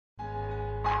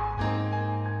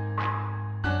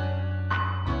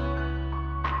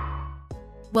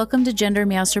Welcome to Gender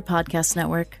Meowster Podcast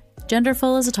Network.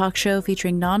 Genderful is a talk show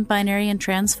featuring non-binary and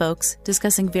trans folks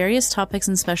discussing various topics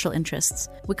and special interests.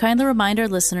 We kindly remind our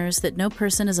listeners that no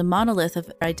person is a monolith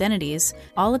of identities.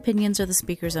 All opinions are the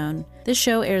speaker's own. This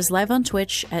show airs live on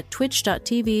Twitch at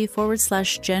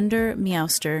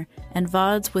twitch.tv/gendermeowster, and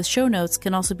VODs with show notes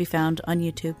can also be found on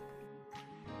YouTube.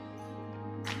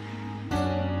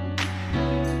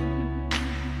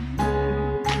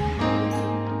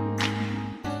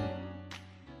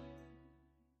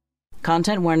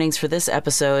 Content warnings for this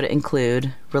episode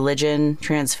include religion,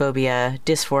 transphobia,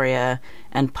 dysphoria,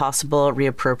 and possible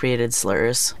reappropriated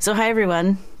slurs. So hi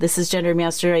everyone, this is Gender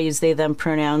Meowster. I use they, them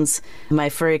pronouns. My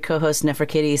furry co-host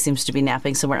Neferkitty seems to be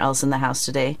napping somewhere else in the house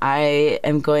today. I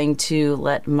am going to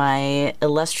let my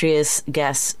illustrious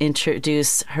guest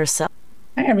introduce herself.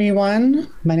 Hi everyone,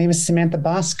 my name is Samantha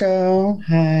Bosco.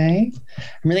 Hi,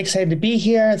 I'm really excited to be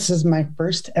here. This is my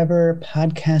first ever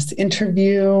podcast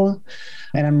interview,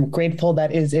 and I'm grateful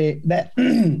that it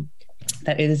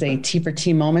is a T for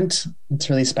T moment. It's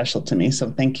really special to me.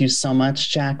 So thank you so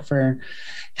much, Jack, for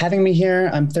having me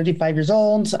here. I'm 35 years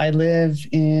old. I live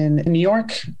in New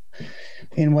York,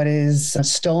 in what is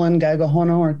stolen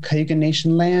Gagahono or Cayuga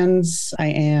Nation lands. I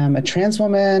am a trans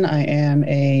woman. I am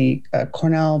a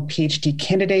Cornell PhD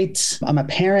candidate. I'm a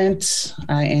parent.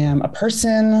 I am a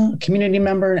person, a community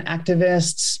member, an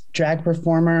activist, drag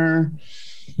performer,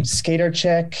 skater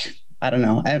chick. I don't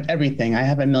know, everything. I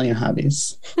have a million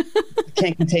hobbies.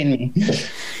 Can't contain me.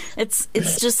 It's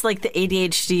just like the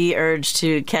ADHD urge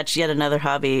to catch yet another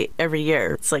hobby every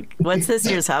year. It's like, what's this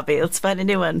year's hobby? Let's find a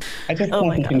new one. Oh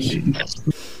my gosh.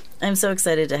 I'm so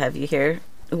excited to have you here.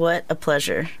 What a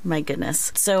pleasure. My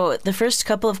goodness. So the first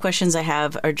couple of questions I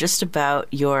have are just about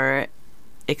your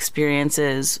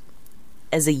experiences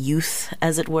as a youth,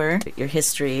 as it were, your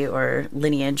history or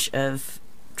lineage of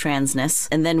transness.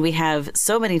 And then we have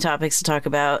so many topics to talk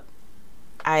about.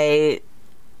 I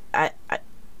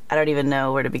don't even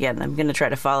know where to begin. I'm going to try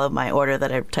to follow my order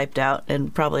that I typed out,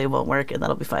 and probably won't work, and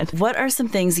that'll be fine. What are some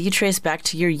things that you trace back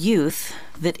to your youth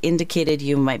that indicated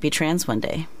you might be trans one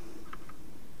day?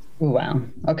 Wow.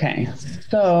 Okay.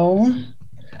 So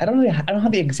I don't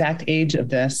have the exact age of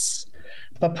this,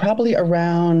 but probably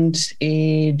around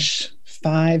age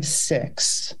 5,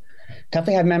 6.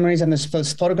 Definitely have memories and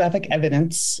those photographic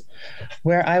evidence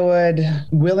where I would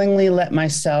willingly let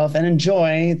myself and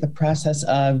enjoy the process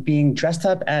of being dressed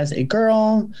up as a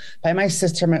girl by my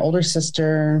sister, my older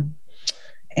sister,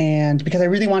 and because I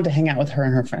really wanted to hang out with her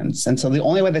and her friends. And so the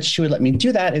only way that she would let me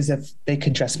do that is if they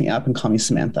could dress me up and call me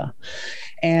Samantha.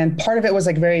 And part of it was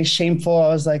like very shameful. I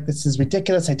was like, this is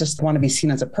ridiculous. I just want to be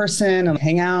seen as a person and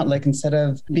hang out, like instead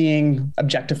of being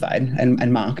objectified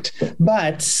and mocked.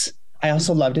 But I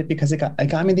also loved it because it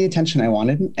got me the attention I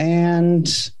wanted. And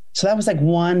so that was like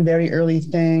one very early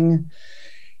thing.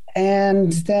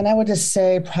 And then I would just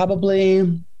say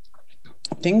probably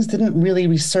things didn't really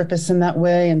resurface in that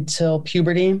way until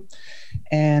puberty,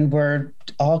 and where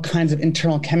all kinds of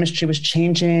internal chemistry was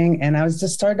changing. And I was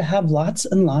just started to have lots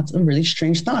and lots of really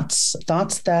strange thoughts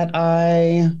that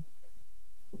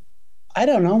I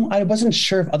don't know. I wasn't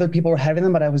sure if other people were having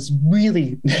them, but I was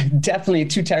really definitely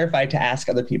too terrified to ask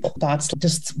other people. Thoughts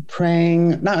just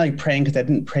praying, not like praying because I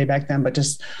didn't pray back then, but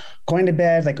just going to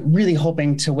bed, like really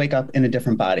hoping to wake up in a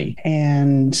different body.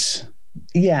 And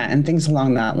yeah, and things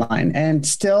along that line. And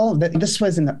still, this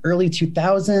was in the early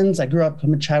 2000s. I grew up,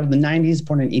 I'm a child of the 90s,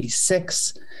 born in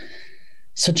 86.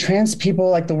 So trans people,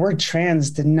 like the word trans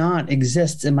did not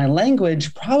exist in my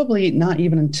language, probably not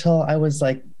even until I was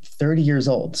like 30 years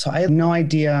old. So I had no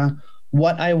idea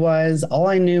what I was. All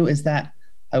I knew is that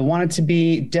I wanted to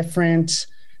be different,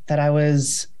 that I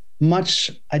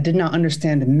did not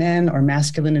understand men or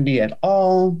masculinity at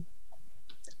all.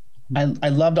 I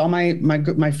loved all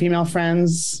my female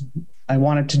friends. I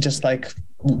wanted to just like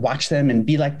watch them and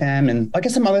be like them. And I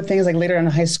guess some other things, like later in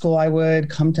high school, I would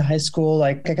come to high school,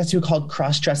 like I guess you would call it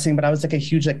cross-dressing, but I was like a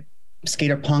huge like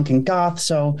skater punk and goth.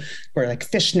 So we're like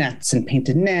fishnets and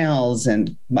painted nails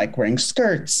and like wearing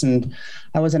skirts. And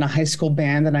I was in a high school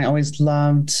band and I always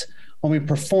loved when we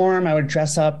perform, I would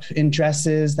dress up in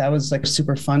dresses. That was like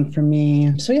super fun for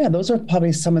me. So yeah, those are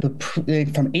probably some of the,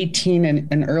 from 18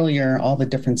 and earlier, all the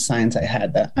different signs I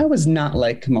had that I was not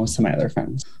like most of my other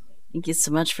friends. Thank you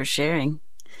so much for sharing.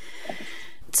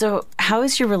 So how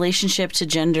has your relationship to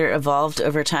gender evolved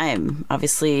over time?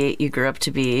 Obviously, you grew up to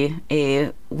be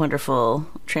a wonderful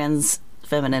trans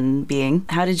feminine being.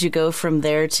 How did you go from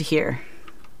there to here?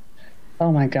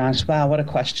 Oh my gosh. Wow. What a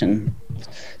question.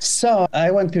 So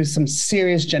I went through some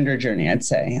serious gender journey, I'd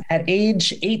say. At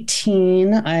age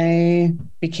 18, I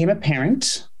became a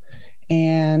parent.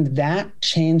 And that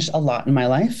changed a lot in my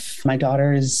life. My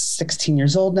daughter is 16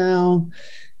 years old now,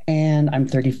 and I'm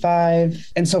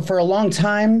 35. And so for a long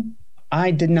time,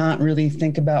 I did not really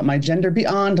think about my gender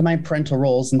beyond my parental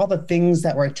roles and all the things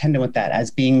that were attendant with that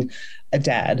as being a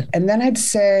dad. And then I'd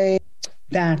say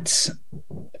that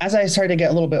as I started to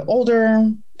get a little bit older,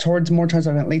 towards my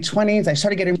late 20s, I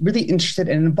started getting really interested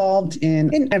and involved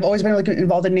in I've always been really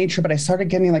involved in nature, but I started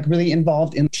getting like really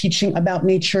involved in teaching about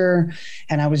nature.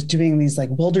 And I was doing these like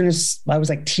I was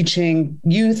like teaching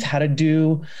youth how to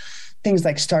do things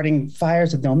like starting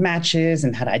fires with no matches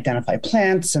and how to identify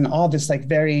plants and all this like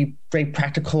very, very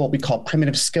practical, what we call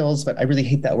primitive skills, but I really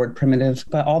hate that word primitive,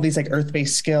 but all these like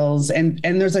earth-based skills. And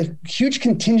there's a huge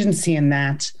contingency in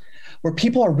that where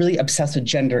people are really obsessed with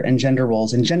gender and gender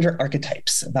roles and gender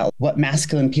archetypes about what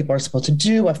masculine people are supposed to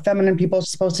do, what feminine people are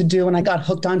supposed to do. And I got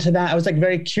hooked onto that. I was like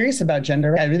very curious about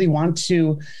gender. I really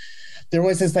there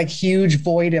was this like huge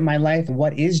void in my life.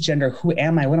 What is gender? Who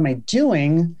am I? What am I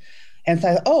doing? And so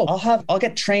I thought, I'll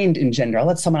get trained in gender. I'll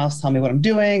let someone else tell me what I'm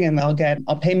doing, and I'll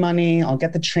pay money. I'll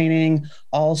get the training.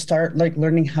 I'll start like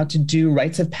learning how to do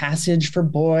rites of passage for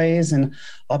boys, and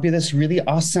I'll be this really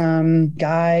awesome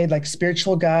guide, like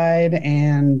spiritual guide,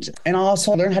 and I'll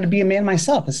also learn how to be a man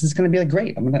myself. This is going to be like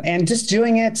great. And just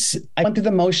doing it, I went through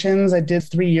the motions. I did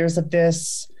 3 years of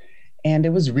this, and it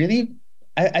was really.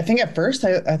 I think at first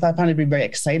I found it to be very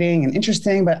exciting and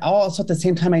interesting, but also at the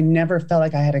same time, I never felt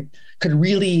like I could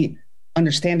really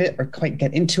understand it or quite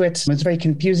get into it. It was very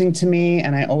confusing to me.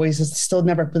 And I always still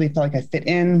never really felt like I fit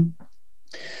in.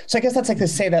 So I guess that's like to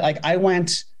say that like I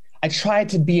tried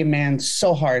to be a man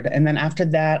so hard. And then after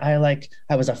that, I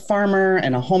was a farmer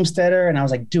and a homesteader, and I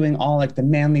was like doing all like the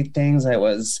manly things. I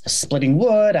was splitting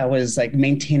wood. I was like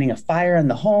maintaining a fire in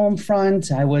the home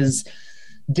front. I was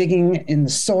digging in the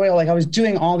soil. Like I was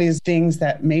doing all these things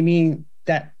that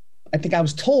I think I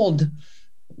was told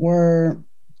were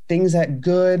things that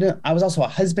good. I was also a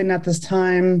husband at this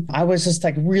time. I was just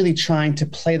like really trying to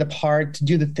play the part, to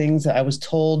do the things that I was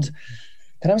told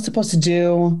that I was supposed to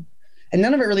do. And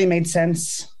none of it really made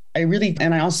sense. I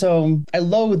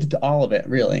loathed all of it,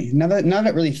 really. None of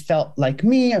it really felt like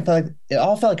me. I felt like it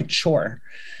all felt like a chore.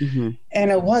 Mm-hmm.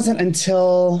 And it wasn't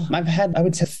until I have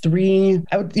 3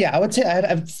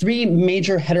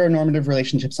 major heteronormative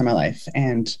relationships in my life.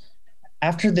 And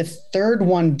after the third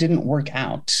one didn't work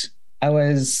out,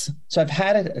 I've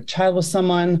had a child with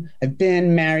someone, I've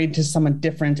been married to someone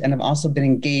different, and I've also been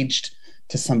engaged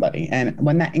to somebody. And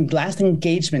when that last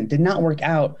engagement did not work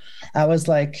out, I was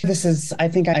like, I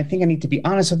think I need to be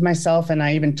honest with myself. And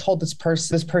I even told this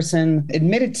person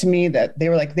admitted to me that they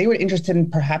were interested in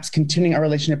perhaps continuing our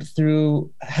relationship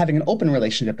through having an open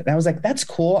relationship. And I was like, that's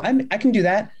cool. I can do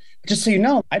that. Just so you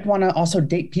know, I'd want to also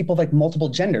date people like multiple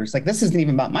genders. Like this isn't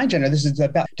even about my gender. This is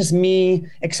about just me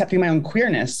accepting my own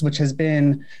queerness, which has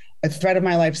been a thread of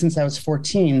my life since I was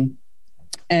 14.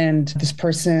 And this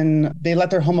person, they let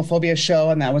their homophobia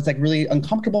show, and that was like really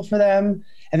uncomfortable for them.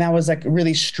 And that was like a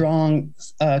really strong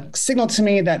signal to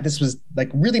me that this was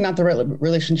like really not the right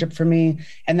relationship for me.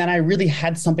 And that I really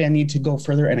had something I need to go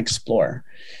further and explore.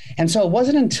 And so it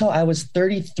wasn't until I was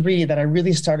 33 that I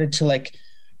really started to like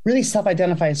really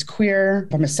self-identify as queer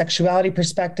from a sexuality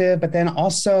perspective. But then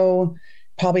also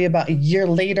probably about a year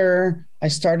later, I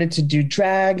started to do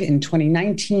drag in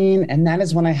 2019. And that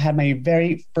is when I had my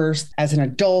very first, as an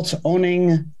adult,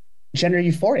 owning gender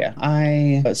euphoria.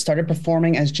 I started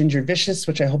performing as Ginger Vicious,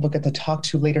 which I hope we'll get to talk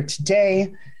to later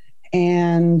today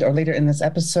or later in this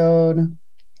episode.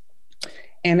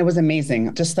 And it was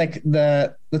amazing. Just like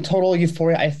the total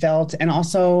euphoria I felt. And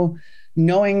also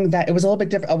knowing that it was a little bit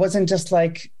different. I wasn't just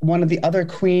like one of the other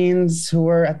queens who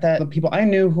were the people I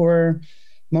knew who were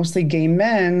mostly gay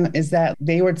men, is that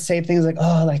they would say things like,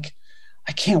 oh, like,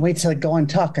 I can't wait to like go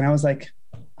untuck. And I was like,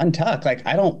 untuck? Like,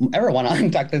 I don't ever want to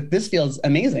untuck. This feels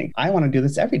amazing. I want to do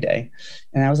this every day.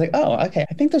 And I was like, oh, okay,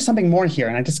 I think there's something more here.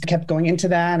 And I just kept going into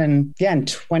that. And yeah, in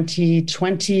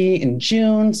 2020 in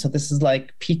June, so this is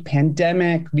like peak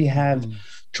pandemic, we have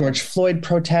George Floyd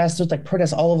protests. There's like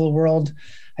protests all over the world.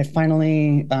 I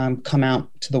finally come out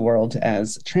to the world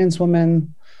as a trans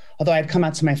woman, although I had come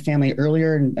out to my family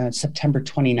earlier in September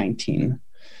 2019.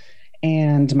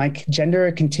 And my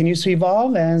gender continues to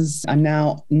evolve as I'm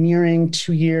now nearing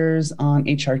 2 years on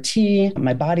HRT.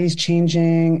 My body's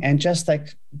changing, and just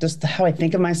how I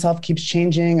think of myself keeps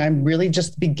changing. I'm really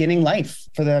just beginning life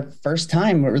for the first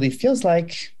time. It really feels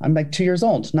like I'm like 2 years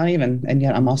old, not even, and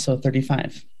yet I'm also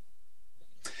 35.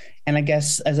 And I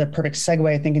guess as a perfect segue,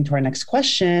 I think, into our next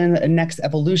question, a next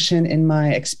evolution in my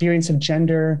experience of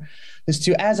gender is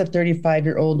to, as a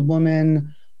 35-year-old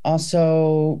woman,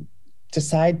 also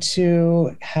decide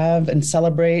to have and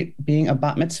celebrate being a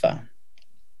bat mitzvah.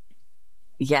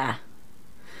 Yeah.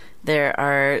 There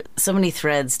are so many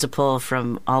threads to pull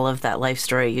from all of that life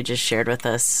story you just shared with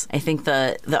us. I think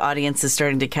the audience is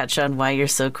starting to catch on why you're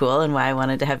so cool and why I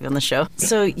wanted to have you on the show.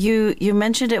 So you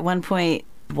mentioned at one point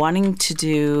wanting to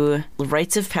do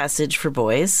rites of passage for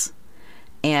boys.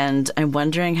 And I'm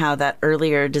wondering how that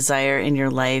earlier desire in your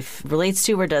life relates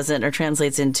to or doesn't or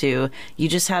translates into you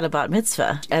just had a bat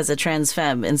mitzvah as a trans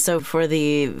femme. And so for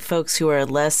the folks who are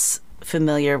less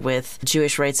familiar with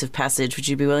Jewish rites of passage, would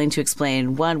you be willing to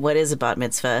explain, one, what is a bat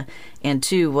mitzvah, and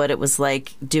two, what it was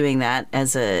like doing that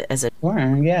as a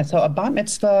Sure. Yeah. So a bat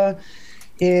mitzvah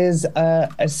is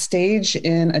a stage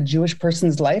in a Jewish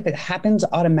person's life. It happens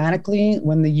automatically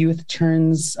when the youth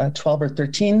turns 12 or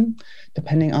 13,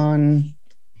 depending on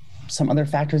some other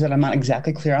factors that I'm not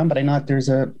exactly clear on, but I know that there's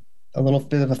a little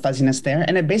bit of a fuzziness there.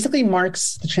 And it basically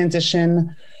marks the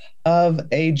transition of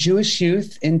a Jewish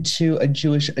youth into a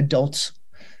Jewish adult.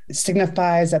 It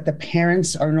signifies that the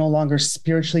parents are no longer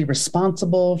spiritually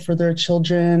responsible for their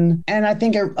children. And I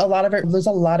think there's a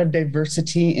lot of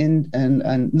diversity in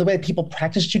the way people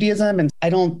practice Judaism. And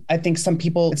I think some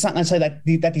people, it's not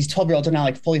necessarily that these 12-year-olds are now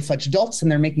like fully fledged adults and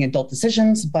they're making adult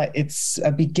decisions, but it's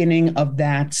a beginning of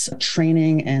that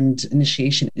training and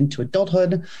initiation into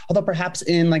adulthood. Although perhaps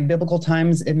in like biblical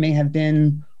times, it may have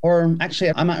been, or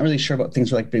actually, I'm not really sure what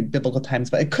things were like biblical times,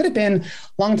 but it could have been a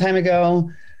long time ago,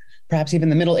 perhaps even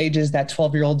the Middle Ages, that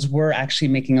 12-year-olds were actually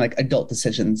making like adult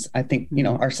decisions. I think,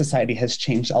 our society has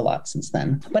changed a lot since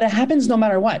then. But it happens no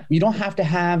matter what. You don't have to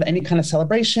have any kind of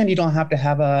celebration. You don't have to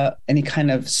have any kind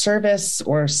of service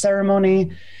or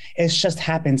ceremony. It just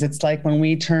happens. It's like when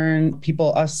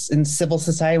us in civil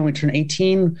society, when we turn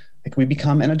 18, like we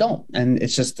become an adult, and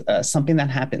it's just something that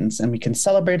happens, and we can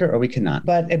celebrate it or we cannot.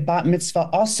 But a bat mitzvah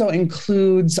also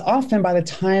includes, often by the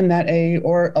time that a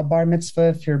bar mitzvah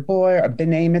if you're a boy, or a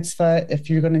b'nai mitzvah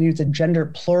if you're going to use a gender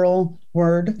plural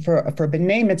word for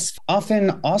b'nai mitzvah,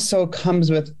 often also comes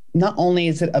with, not only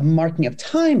is it a marking of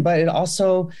time, but it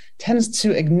also tends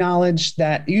to acknowledge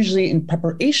that usually in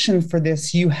preparation for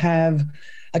this, you have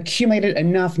accumulated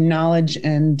enough knowledge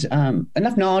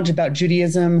about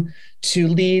Judaism to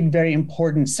lead very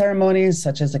important ceremonies,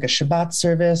 such as like a Shabbat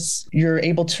service. You're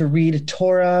able to read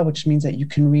Torah, which means that you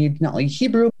can read not only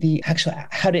Hebrew, how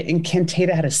to incantate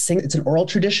it, how to sing. It's an oral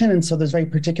tradition. And so there's very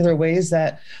particular ways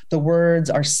that the words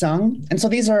are sung. And so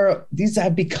these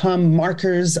have become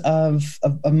markers of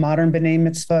modern b'nai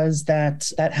mitzvahs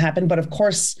that happen. But of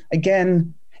course,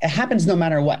 again, it happens no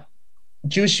matter what.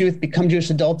 Jewish youth become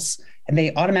Jewish adults, and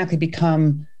they automatically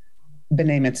become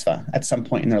b'nai mitzvah at some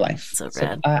point in their life. So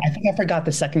rad. I think I forgot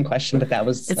the second question, but that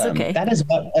was, it's okay. That is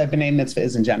what a b'nai mitzvah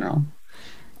is in general.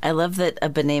 I love that a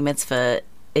b'nai mitzvah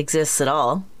exists at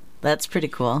all. That's pretty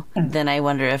cool. Then I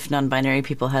wonder if non-binary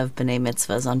people have b'nai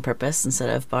mitzvahs on purpose instead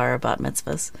of bar or bat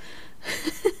mitzvahs.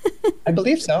 I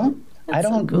believe so. I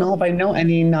don't know if I know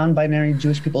any non-binary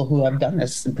Jewish people who have done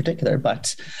this in particular,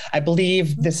 but I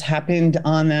believe this happened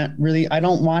on that really, I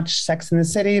don't watch Sex and the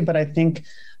City, but I think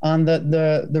on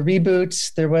the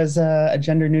reboot, there was a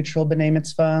gender neutral b'nai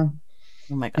mitzvah.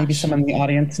 Oh my gosh. Maybe someone in the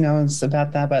audience knows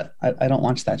about that, but I don't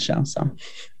watch that show, so.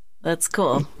 That's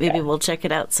cool. Maybe we'll check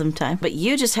it out sometime. But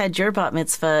you just had your bat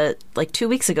mitzvah like 2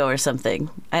 weeks ago or something.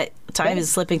 Time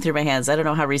is slipping through my hands. I don't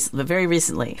know how recent, but very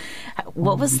recently.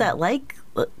 What was that like?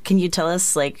 Can you tell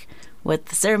us like what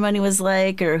the ceremony was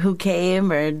like, or who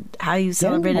came, or how you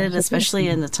celebrated, especially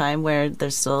in the time where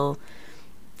there's still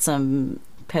some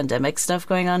pandemic stuff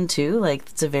going on too? Like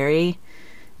it's a very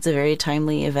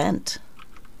timely event.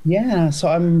 Yeah, so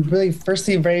I'm really,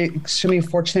 firstly, extremely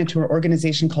fortunate to an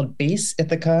organization called Base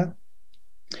Ithaca,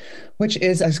 which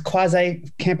is a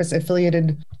quasi-campus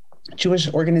affiliated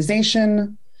Jewish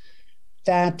organization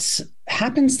that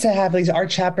happens to have, our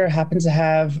chapter happens to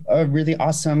have a really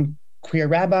awesome queer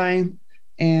rabbi,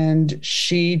 and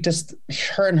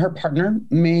her and her partner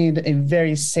made a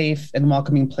very safe and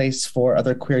welcoming place for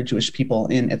other queer Jewish people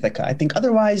in Ithaca. I think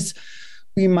otherwise,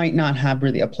 we might not have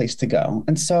really a place to go.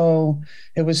 And so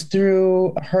it was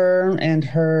through her and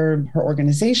her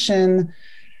organization,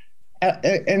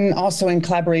 and also in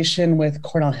collaboration with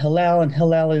Cornell Hillel. And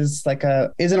Hillel is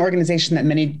an organization that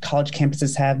many college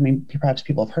campuses have. I mean, perhaps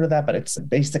people have heard of that, but it's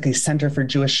basically Center for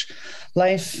Jewish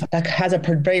Life that has a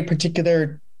very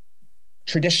particular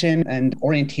tradition and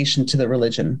orientation to the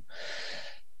religion.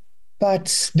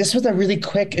 But this was a really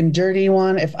quick and dirty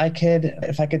one, if I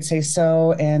could say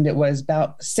so. And it was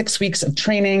about 6 weeks of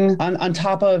training on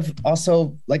top of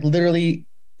also literally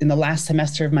in the last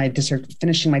semester of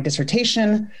finishing my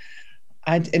dissertation.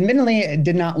 I admittedly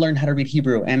did not learn how to read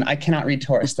Hebrew, and I cannot read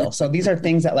Torah still. So these are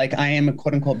things that like I am a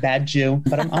quote unquote bad Jew,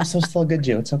 but I'm also still a good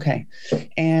Jew. It's okay.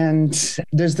 And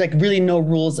there's like really no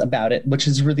rules about it, which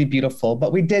is really beautiful.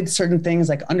 But we did certain things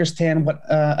like understand what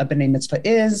a b'nai mitzvah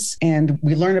is. And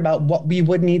we learned about what we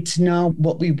would need to know,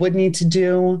 what we would need to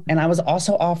do. And I was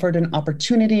also offered an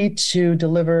opportunity to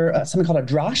deliver something called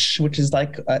a drash, which is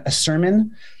like a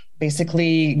sermon,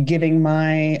 basically giving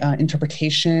my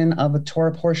interpretation of a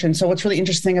Torah portion. So what's really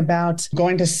interesting about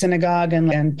going to synagogue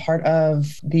and part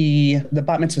of the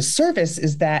bat mitzvah service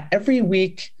is that every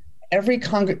week, every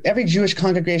Jewish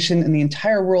congregation in the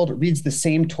entire world reads the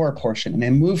same Torah portion, and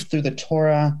they move through the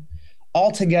Torah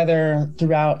all together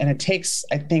throughout. And it takes,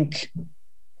 I think,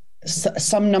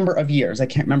 some number of years. I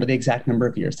can't remember the exact number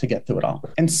of years to get through it all.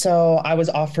 And so I was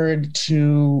offered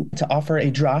to offer a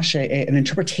drash, an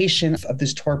interpretation of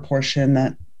this Torah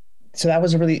portion. So that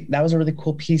was a really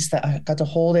cool piece that I got to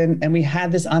hold in. And we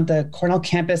had this on the Cornell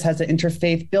campus, has an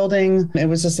interfaith building. It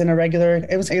was just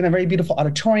it was in a very beautiful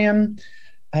auditorium.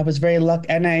 I was very lucky.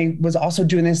 And I was also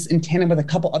doing this in tandem with a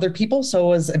couple other people. So it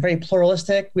was very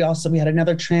pluralistic. We had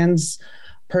another trans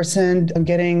person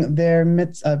getting their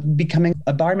becoming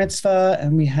a bar mitzvah,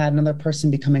 and we had another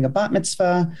person becoming a bat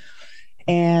mitzvah.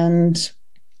 And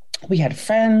we had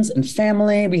friends and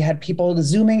family. We had people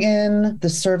Zooming in. The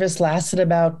service lasted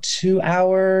about 2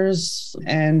 hours,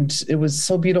 and it was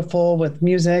so beautiful with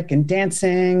music and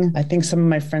dancing. I think some of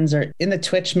my friends are in the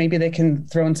Twitch. Maybe they can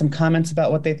throw in some comments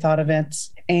about what they thought of it.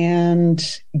 And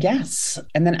yes.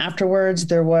 And then afterwards,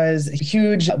 there was a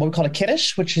huge, what we call a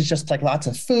kiddush, which is just like lots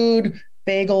of food,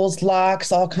 bagels,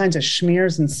 lox, all kinds of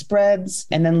schmears and spreads.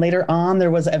 And then later on,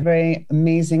 there was a very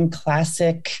amazing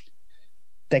classic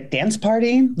like dance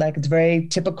party. Like it's very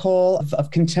typical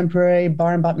of contemporary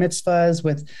bar and bat mitzvahs,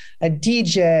 with a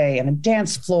DJ and a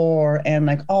dance floor and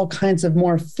like all kinds of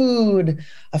more food,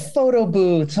 a photo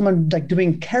booth, someone like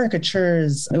doing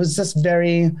caricatures. It was just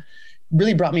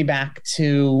really brought me back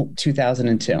to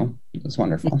 2002. It was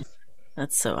wonderful.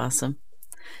 That's so awesome.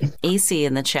 AC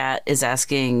in the chat is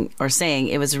asking or saying,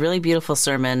 it was a really beautiful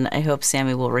sermon. I hope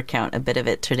Sammy will recount a bit of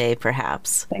it today,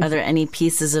 perhaps. Thanks. Are there any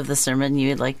pieces of the sermon you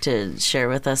would like to share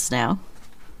with us now?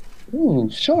 Ooh,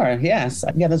 sure. Yes.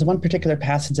 Yeah, there's one particular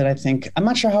passage that I think, I'm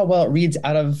not sure how well it reads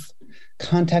out of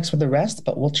context with the rest,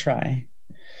 but we'll try.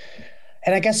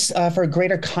 And I guess for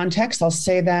greater context, I'll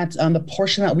say that the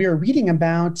portion that we were reading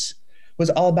about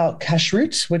was all about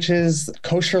kashrut, which is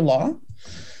kosher law.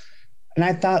 And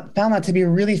I found that to be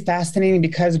really fascinating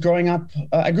because growing up,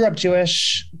 I grew up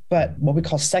Jewish, but what we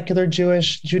call secular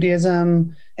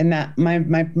Judaism, and that my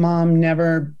mom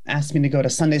never asked me to go to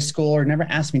Sunday school or never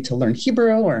asked me to learn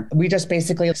Hebrew, or we just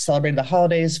basically celebrated the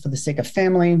holidays for the sake of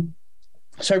family.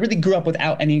 So I really grew up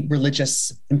without any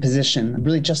religious imposition,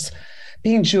 really just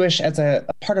being Jewish as a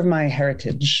part of my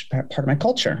heritage, part of my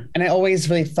culture. And I always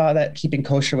really thought that keeping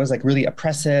kosher was like really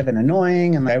oppressive and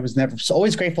annoying. And I was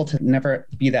always grateful to never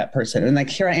be that person. And like,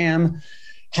 here I am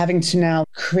having to now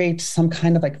create some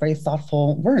kind of like very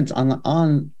thoughtful words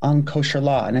on kosher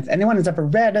law. And if anyone has ever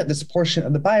read this portion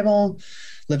of the Bible,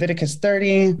 Leviticus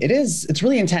 30, it's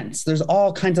really intense. There's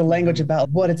all kinds of language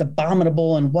about what is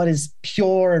abominable and what is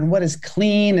pure and what is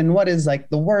clean and what is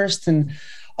like the worst, and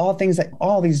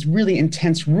all these really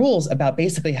intense rules about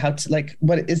basically how to, like,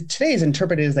 what is today is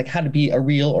interpreted as like how to be a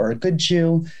real or a good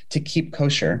Jew to keep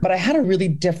kosher. But I had a really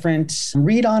different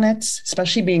read on it,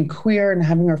 especially being queer and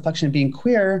having a reflection of being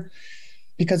queer,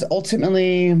 because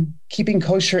ultimately keeping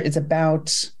kosher is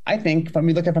about, I think, when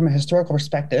we look at it from a historical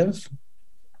perspective,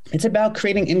 it's about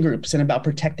creating in-groups and about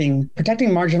protecting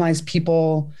marginalized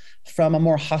people from a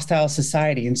more hostile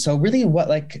society. And so really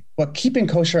what keeping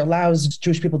kosher allows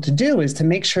Jewish people to do is to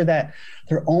make sure that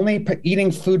they're only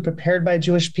eating food prepared by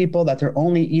Jewish people, that they're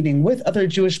only eating with other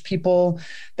Jewish people,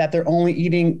 that they're only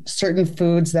eating certain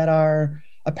foods that are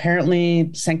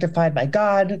apparently sanctified by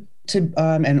God,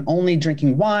 and only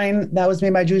drinking wine that was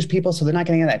made by Jewish people. So they're not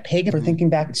getting that pagan. For thinking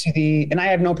back to and I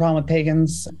have no problem with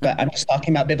pagans, but I'm just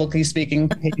talking about biblically speaking.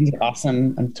 Pagans are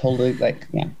awesome. I'm totally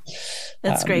yeah.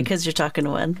 That's great because you're talking to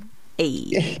one.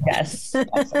 Hey. Yes.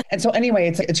 Awesome. And so anyway,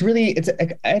 I think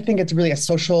it's really a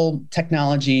social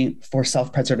technology for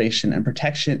self-preservation and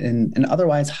protection in an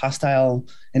otherwise hostile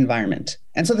environment.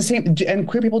 And so and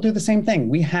queer people do the same thing.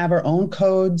 We have our own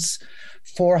codes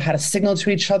for how to signal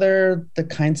to each other, the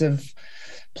kinds of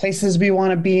places we want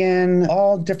to be in,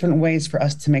 all different ways for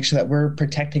us to make sure that we're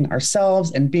protecting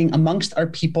ourselves and being amongst our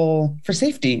people for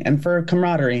safety and for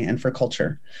camaraderie and for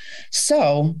culture.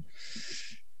 So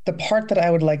the part that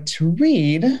I would like to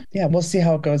read, we'll see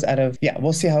how it goes out of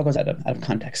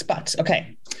context. But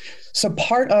okay. So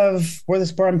part of where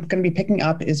I'm going to be picking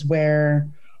up is where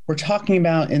we're talking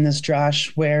about in this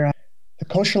Josh, where the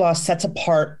kosher law sets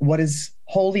apart what is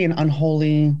holy and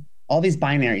unholy, all these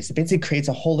binaries. It basically creates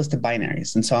a whole list of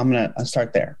binaries. And so I'm going to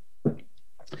start there.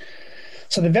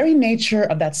 So the very nature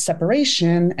of that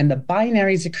separation and the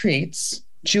binaries it creates,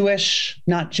 Jewish,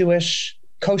 not Jewish,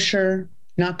 kosher,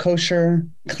 not kosher,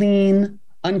 clean,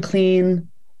 unclean,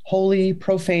 holy,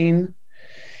 profane,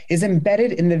 is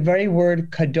embedded in the very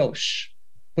word kadosh,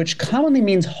 which commonly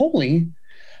means holy,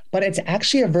 but it's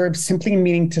actually a verb simply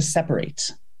meaning to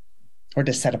separate or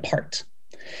to set apart.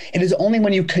 It is only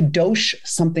when you kadosh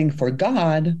something for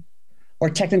God, or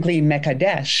technically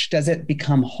mekadesh, does it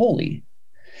become holy.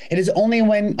 It is only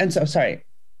when, and so, sorry,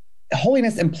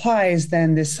 holiness implies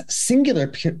then this singular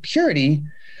purity,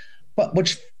 but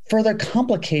which further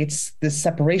complicates this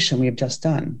separation we have just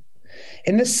done.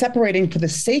 In this separating for the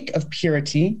sake of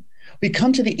purity, we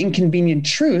come to the inconvenient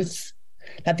truth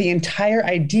that the entire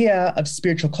idea of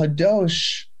spiritual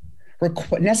kadosh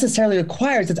necessarily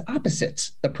requires its opposite,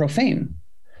 the profane.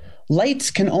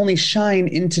 Light can only shine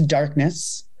into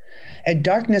darkness, and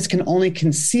darkness can only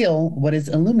conceal what is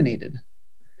illuminated.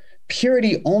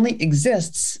 Purity only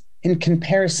exists in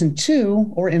comparison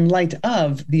to or in light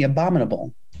of the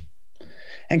abominable.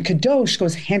 And kadosh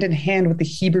goes hand in hand with the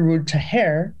Hebrew word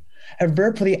taher, a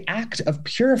verb for the act of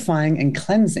purifying and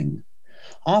cleansing.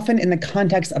 Often in the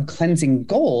context of cleansing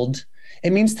gold,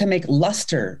 it means to make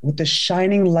luster with the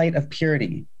shining light of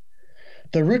purity.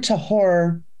 The root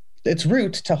tahor, its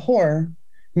root tahor,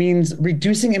 means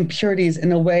reducing impurities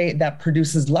in a way that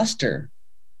produces luster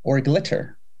or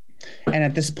glitter. And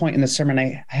at this point in the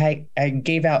sermon, I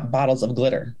gave out bottles of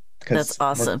glitter. That's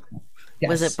awesome. Yes.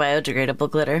 Was it biodegradable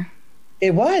glitter?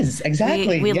 It was,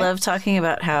 exactly. We love talking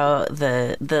about how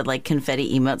the like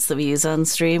confetti emotes that we use on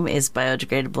stream is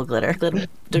biodegradable glitter,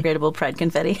 degradable pride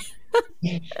confetti.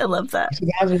 I love that. So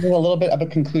that was a little bit of a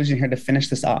conclusion here to finish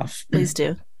this off. Please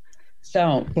do.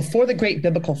 So before the great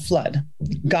biblical flood,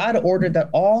 God ordered that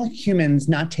all humans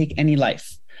not take any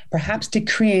life, perhaps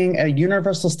decreeing a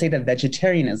universal state of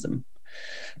vegetarianism.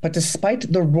 But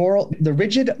despite the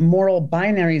rigid moral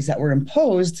binaries that were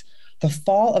imposed, the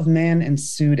fall of man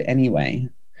ensued anyway.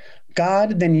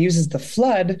 God then uses the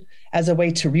flood as a way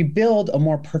to rebuild a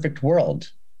more perfect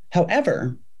world.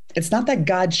 However, it's not that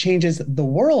God changes the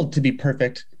world to be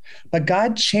perfect, but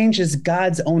God changes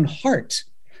God's own heart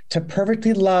to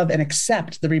perfectly love and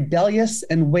accept the rebellious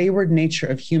and wayward nature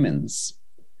of humans.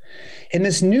 In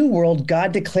this new world,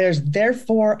 God declares,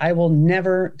 "Therefore, I will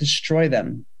never destroy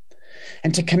them."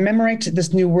 And to commemorate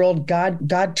this new world,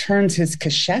 God turns his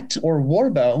cachet or war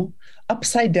bow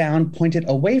upside down, pointed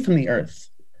away from the earth.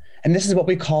 And this is what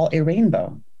we call a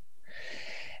rainbow.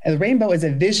 And the rainbow is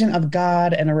a vision of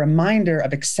God and a reminder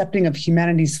of accepting of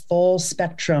humanity's full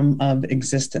spectrum of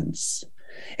existence.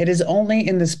 It is only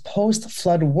in this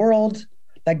post-flood world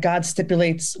that God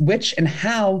stipulates which and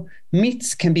how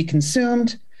meats can be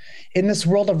consumed. In this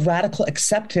world of radical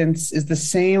acceptance is the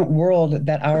same world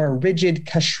that our rigid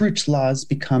kashrut laws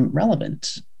become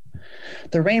relevant.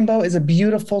 The rainbow is a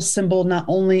beautiful symbol not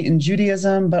only in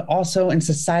Judaism, but also in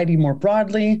society more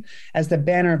broadly, as the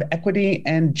banner of equity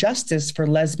and justice for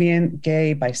lesbian,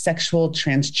 gay, bisexual,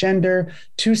 transgender,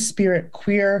 two-spirit,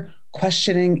 queer,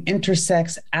 questioning,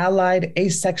 intersex, allied,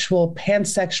 asexual,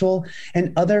 pansexual,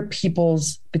 and other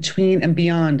peoples between and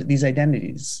beyond these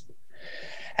identities.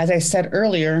 As I said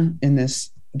earlier in this,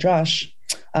 Josh,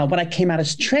 when I came out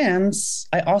as trans,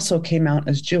 I also came out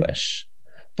as Jewish.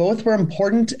 Both were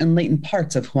important and latent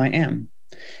parts of who I am.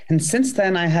 And since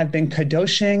then, I have been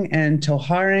kadoshing and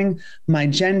toharing my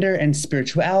gender and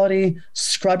spirituality,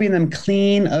 scrubbing them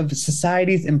clean of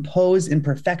society's imposed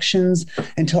imperfections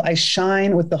until I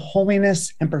shine with the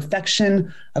holiness and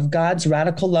perfection of God's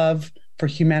radical love for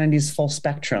humanity's full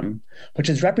spectrum, which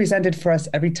is represented for us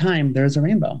every time there is a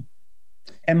rainbow.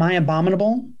 Am I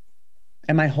abominable?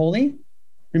 Am I holy?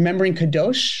 Remembering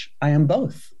kadosh, I am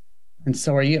both. And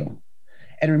so are you.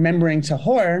 And remembering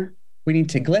tahor, we need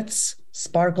to glitz,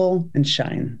 sparkle, and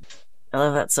shine. I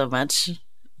love that so much.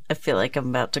 I feel like I'm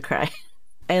about to cry.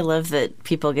 I love that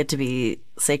people get to be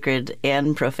sacred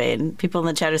and profane. People in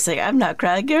the chat are saying, "I'm not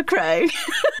crying, you're crying."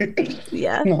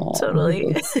 Yeah, aww,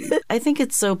 totally. I think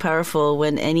it's so powerful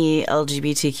when any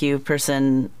LGBTQ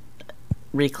person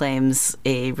reclaims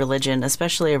a religion,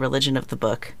 especially a religion of the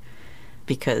book,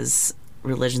 because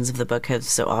religions of the book have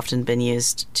so often been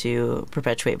used to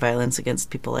perpetuate violence against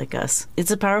people like us.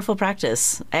 It's a powerful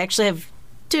practice. I actually have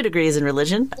 2 degrees in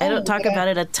religion. I don't talk yeah. about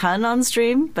it a ton on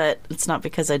stream, but it's not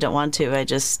because I don't want to. I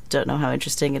just don't know how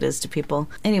interesting it is to people.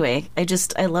 Anyway,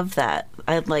 I love that.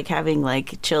 I like having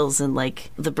like chills and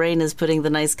like the brain is putting the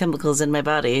nice chemicals in my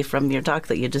body from your talk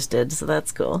that you just did. So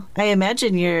that's cool. I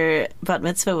imagine your bat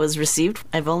mitzvah was received.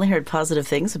 I've only heard positive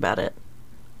things about it.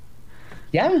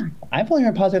 Yeah, I've only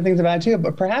heard positive things about it too,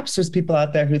 but perhaps there's people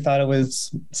out there who thought it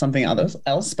was something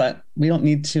else, but we don't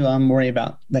need to worry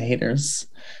about the haters.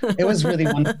 It was really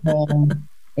wonderful.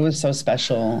 It was so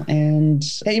special. And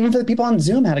even for the people on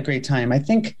Zoom had a great time. I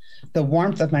think the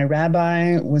warmth of my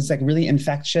rabbi was like really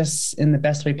infectious in the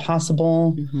best way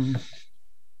possible. Mm-hmm.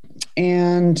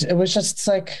 And it was just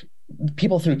like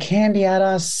people threw candy at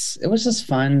us. It was just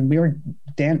fun. We were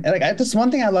just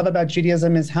one thing I love about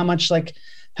Judaism is how much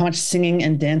singing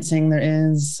and dancing there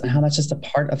is, and how that's just a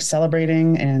part of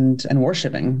celebrating and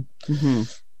worshiping. Mm-hmm.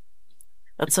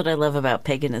 That's what I love about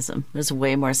paganism. There's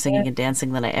way more singing and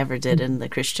dancing than I ever did in the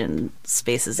Christian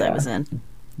spaces I was in.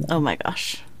 Oh my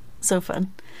gosh. So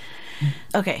fun.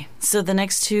 Okay, so the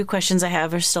next 2 questions I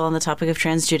have are still on the topic of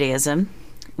trans Judaism.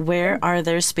 Where are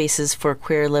there spaces for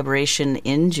queer liberation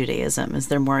in Judaism? Is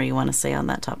there more you want to say on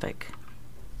that topic?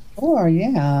 Oh,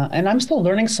 yeah. And I'm still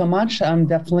learning so much. I'm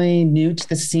definitely new to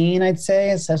the scene, I'd say,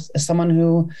 as someone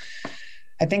who,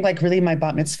 I think like really my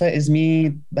bat mitzvah is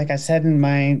me, like I said in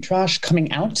my drash,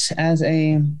 coming out as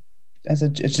a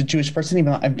Jewish person,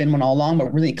 even though I've been one all along,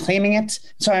 but really claiming it.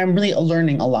 So I'm really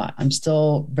learning a lot. I'm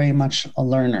still very much a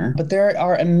learner. But there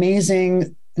are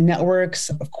amazing networks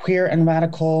of queer and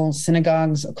radical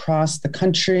synagogues across the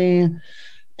country,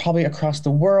 probably across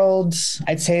the world.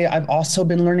 I'd say I've also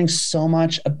been learning so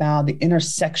much about the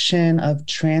intersection of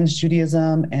trans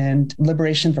Judaism and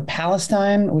liberation for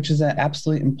Palestine, which is an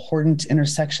absolutely important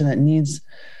intersection that needs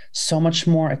so much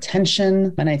more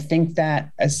attention. And I think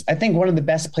one of the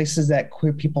best places that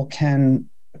queer people can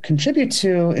contribute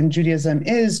to in Judaism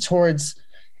is towards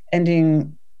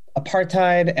ending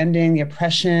apartheid, ending the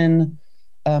oppression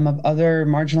of other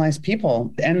marginalized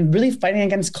people, and really fighting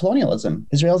against colonialism.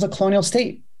 Israel is a colonial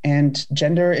state, and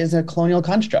gender is a colonial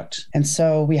construct. And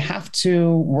so we have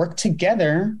to work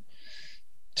together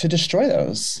to destroy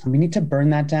those. We need to burn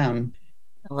that down.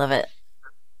 I love it.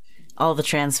 All the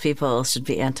trans people should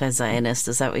be anti-Zionist.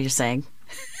 Is that what you're saying?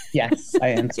 Yes, I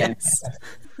am saying yes.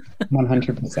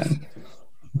 100%.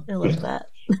 I love that.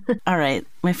 All right.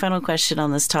 My final question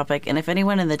on this topic, and if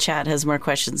anyone in the chat has more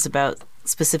questions about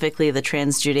specifically the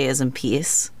trans Judaism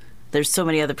piece, there's so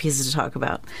many other pieces to talk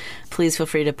about. Please feel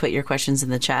free to put your questions in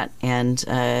the chat, and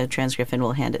Transgriffin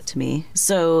will hand it to me.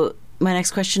 So my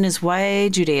next question is, why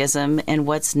Judaism, and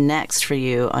what's next for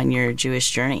you on your Jewish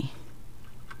journey?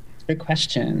 Good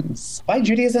questions. Why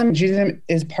Judaism? Judaism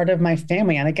is part of my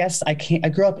family. And I guess I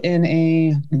grew up in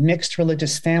a mixed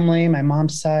religious family. My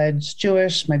mom's side's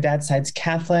Jewish, my dad's side's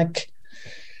Catholic.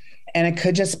 And it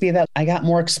could just be that I got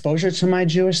more exposure to my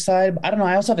Jewish side. I don't know.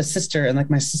 I also have a sister, and like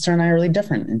my sister and I are really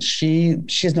different. And she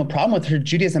has no problem with her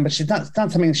Judaism, but it's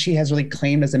not something she has really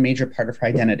claimed as a major part of her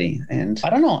identity. And I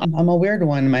don't know. I'm a weird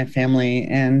one in my family,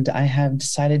 and I have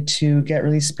decided to get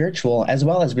really spiritual as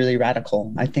well as really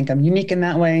radical. I think I'm unique in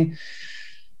that way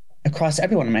across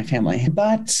everyone in my family.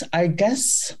 But I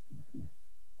guess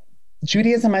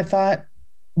Judaism, I thought,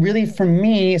 really for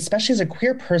me, especially as a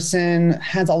queer person,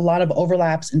 has a lot of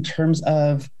overlaps in terms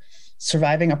of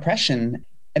surviving oppression.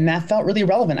 And that felt really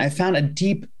relevant. I found a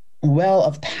deep well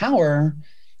of power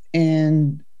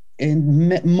in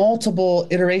multiple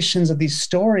iterations of these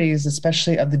stories,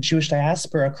 especially of the Jewish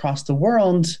diaspora across the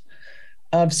world,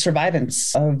 of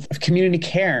survivance, of community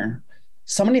care.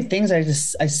 So many things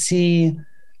I see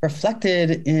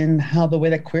reflected in how the way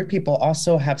that queer people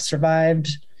also have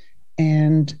survived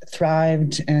and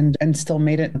thrived and still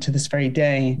made it to this very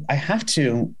day. I have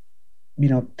to,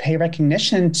 pay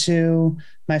recognition to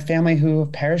my family who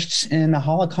have perished in the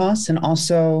Holocaust, and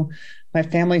also my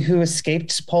family who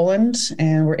escaped Poland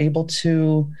and were able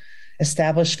to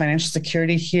establish financial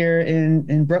security here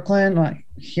in Brooklyn, not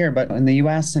here, but in the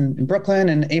US and in Brooklyn,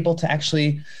 and able to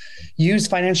actually use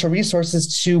financial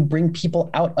resources to bring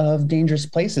people out of dangerous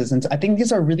places. And I think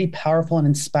these are really powerful and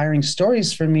inspiring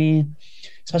stories for me,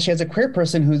 especially as a queer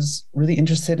person who's really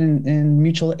interested in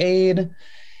mutual aid,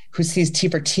 who sees T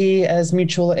for T as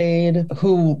mutual aid,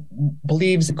 who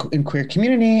believes in queer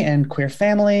community and queer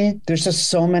family. There's just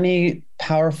so many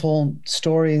powerful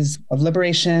stories of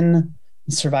liberation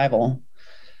and survival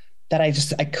that I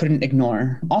couldn't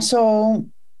ignore. Also,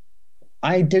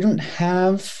 I didn't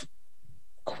have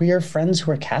queer friends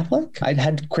who were Catholic. I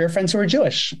had queer friends who were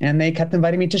Jewish, and they kept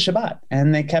inviting me to Shabbat,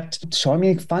 and they kept showing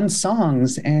me fun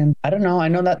songs. And I don't know, I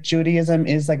know that Judaism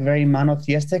is like very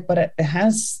monotheistic, but it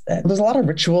has, there's a lot of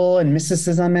ritual and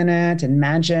mysticism in it and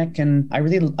magic. And I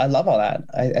love all that.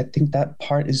 I think that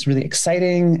part is really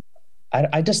exciting.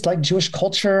 I just like Jewish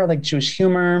culture. I like Jewish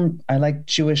humor. I like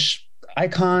Jewish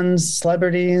icons,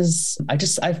 celebrities.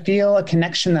 I feel a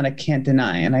connection that I can't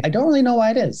deny. And I don't really know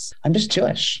why it is. I'm just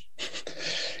Jewish.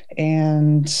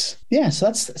 And yeah,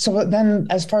 so then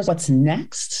as far as what's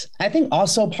next, I think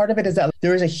also part of it is that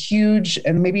there is a huge,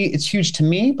 and maybe it's huge to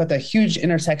me, but the huge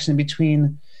intersection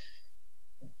between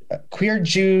queer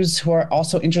Jews who are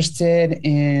also interested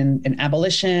in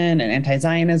abolition and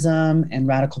anti-Zionism and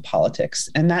radical politics.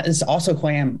 And that is also who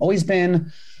I am. Always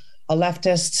been a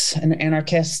leftist, an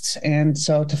anarchist. And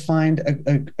so to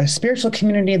find a spiritual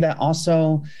community that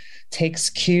also takes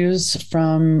cues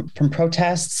from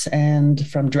protests and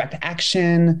from direct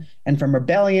action and from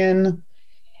rebellion,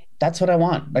 that's what I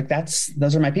want. Like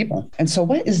those are my people. And so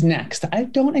what is next? I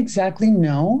don't exactly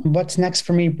know. What's next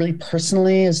for me really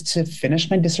personally is to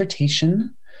finish my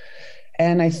dissertation.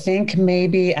 And I think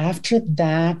maybe after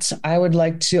that, I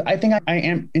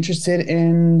am interested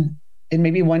in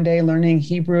maybe one day learning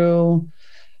Hebrew,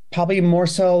 probably more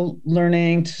so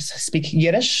learning to speak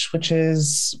Yiddish, which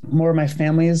is more my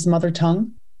family's mother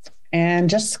tongue. And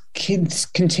just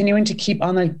continuing to keep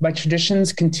on my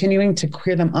traditions, continuing to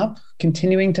queer them up,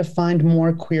 continuing to find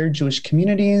more queer Jewish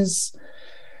communities.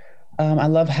 I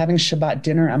love having Shabbat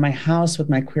dinner at my house with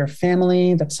my queer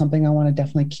family. That's something I want to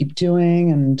definitely keep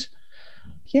doing. And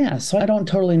yeah, so I don't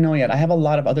totally know yet. I have a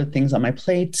lot of other things on my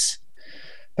plate,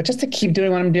 but just to keep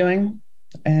doing what I'm doing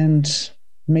and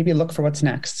maybe look for what's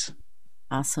next.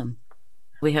 Awesome.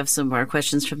 We have some more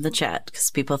questions from the chat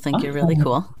because people think you're really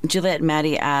cool. Juliet and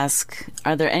Maddie ask,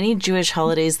 are there any Jewish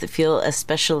holidays that feel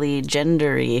especially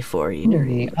gendery for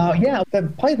you? Yeah,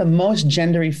 probably the most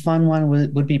gendery fun one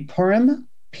would be Purim,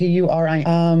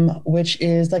 Purim, which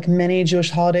is like many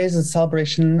Jewish holidays, a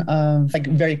celebration of like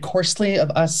very coarsely of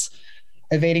us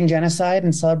evading genocide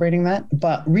and celebrating that.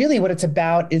 But really what it's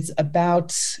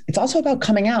also about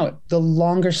coming out. The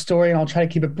longer story, and I'll try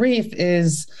to keep it brief,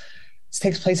 this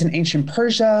takes place in ancient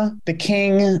Persia. The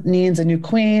king needs a new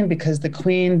queen because the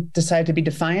queen decided to be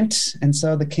defiant. And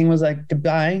so the king was like,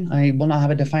 goodbye, I will not have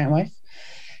a defiant wife.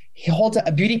 He holds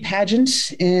a beauty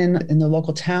pageant in the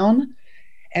local town,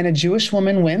 and a Jewish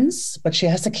woman wins, but she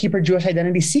has to keep her Jewish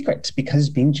identity secret because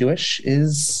being Jewish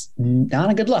is not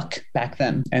a good look back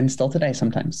then and still today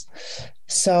sometimes.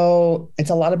 So it's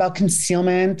a lot about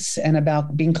concealment and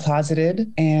about being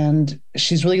closeted. And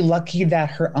she's really lucky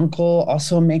that her uncle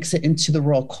also makes it into the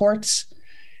royal court.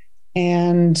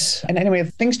 And anyway,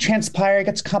 things transpire, it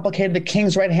gets complicated. The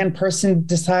king's right-hand person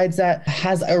decides that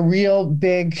has a real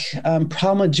big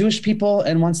problem with Jewish people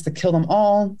and wants to kill them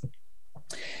all.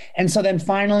 And so then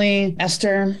finally,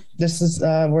 Esther, this is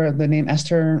where the name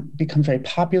Esther becomes very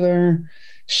popular.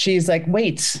 She's like,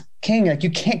 wait, king, like you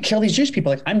can't kill these Jewish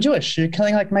people. Like, I'm Jewish. You're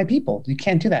killing like my people. You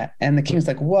can't do that. And the king's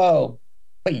like, whoa,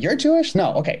 wait, you're Jewish?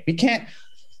 No, okay, we can't.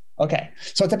 Okay.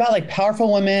 So it's about like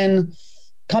powerful women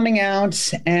coming out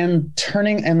and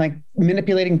turning and like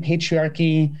manipulating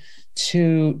patriarchy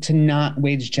to not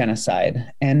wage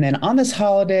genocide. And then on this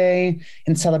holiday,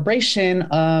 in celebration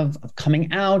of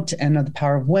coming out and of the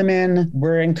power of women,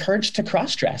 we're encouraged to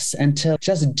cross-dress and to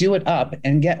just do it up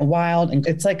and get wild. And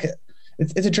it's like,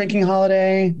 it's a drinking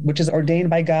holiday, which is ordained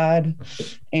by God.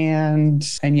 And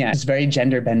yeah, it's very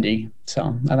gender bendy.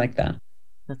 So I like that.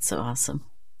 That's so awesome.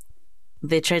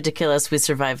 They tried to kill us. We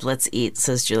survived. Let's eat,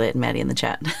 says Juliet and Maddie in the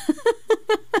chat.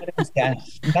 Yeah,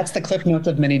 that's the cliff notes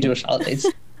of many Jewish holidays.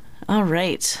 All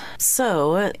right.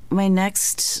 So my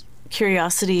next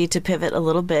curiosity to pivot a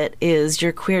little bit is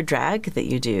your queer drag that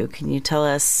you do. Can you tell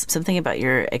us something about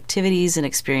your activities and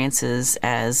experiences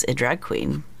as a drag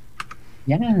queen?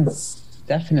 Yes,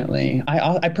 definitely.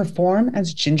 I perform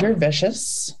as Ginger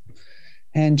Vicious.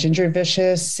 And Ginger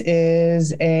Vicious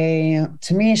is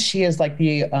to me, she is like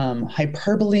the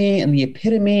hyperbole and the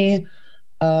epitome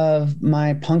of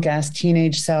my punk ass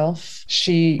teenage self.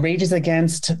 She rages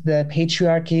against the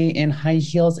patriarchy in high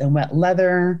heels and wet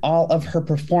leather. All of her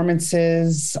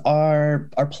performances are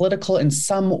political in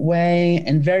some way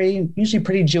and usually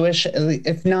pretty Jewish,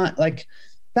 if not like,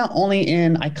 not only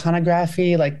in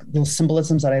iconography, like the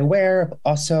symbolisms that I wear,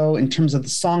 also in terms of the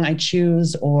song I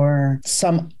choose, or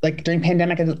some, like during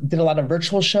pandemic, I did a lot of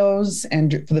virtual shows.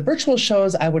 And for the virtual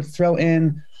shows, I would throw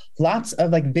in lots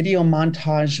of like video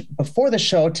montage before the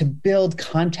show to build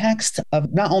context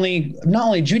of not only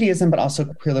Judaism, but also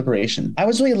queer liberation. I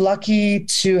was really lucky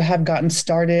to have gotten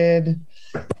started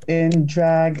in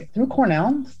drag through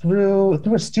Cornell, through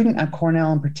a student at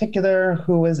Cornell in particular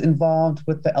who was involved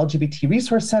with the LGBT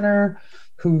Resource Center,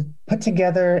 who put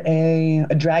together a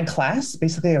drag class,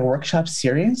 basically a workshop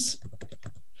series.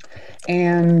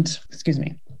 And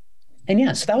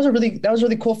yeah, so that was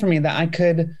really cool for me that I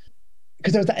could,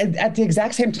 because it was at the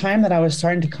exact same time that I was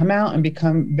starting to come out and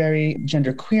become very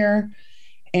genderqueer.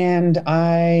 And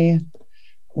I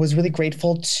was really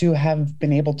grateful to have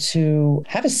been able to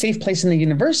have a safe place in the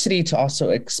university to also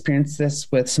experience this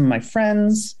with some of my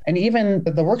friends. And even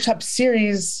the workshop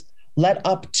series led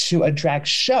up to a drag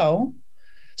show.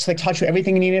 So they taught you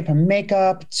everything you needed, from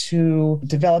makeup to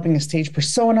developing a stage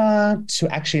persona to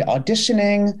actually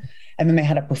auditioning. And then they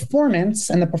had a performance,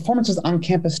 and the performance was on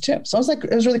campus too. So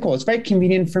it was really cool. It's very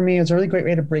convenient for me. It was a really great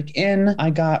way to break in.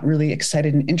 I got really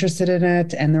excited and interested in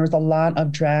it. And there was a lot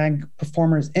of drag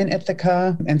performers in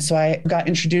Ithaca. And so I got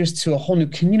introduced to a whole new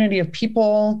community of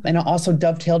people. And it also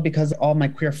dovetailed because all my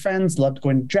queer friends loved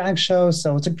going to drag shows.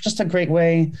 So it's just a great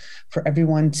way for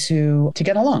everyone to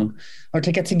get along or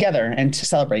to get together and to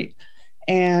celebrate.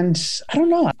 And I don't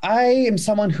know, I am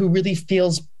someone who really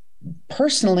feels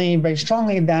personally very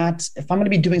strongly that if I'm going to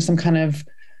be doing some kind of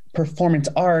performance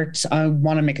art, I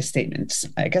want to make a statement.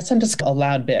 I guess I'm just a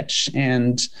loud bitch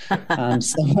and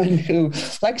someone who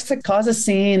likes to cause a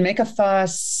scene, make a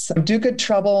fuss, do good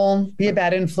trouble, be a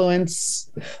bad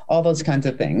influence, all those kinds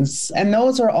of things. And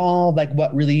those are all like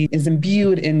what really is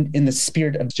imbued in the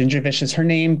spirit of Ginger Vicious. Her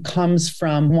name comes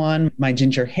from, one, my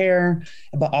ginger hair,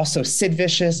 but also Sid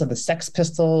Vicious of the Sex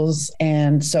Pistols.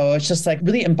 And so it's just like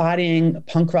really embodying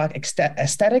punk rock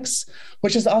aesthetics,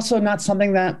 which is also not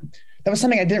something that was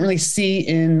something I didn't really see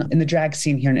in the drag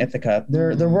scene here in Ithaca.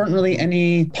 There weren't really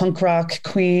any punk rock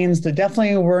queens. There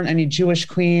definitely weren't any Jewish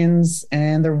queens,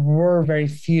 and there were very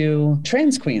few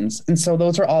trans queens. And so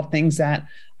those are all things that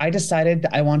I decided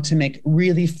that I want to make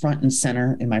really front and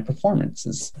center in my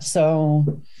performances.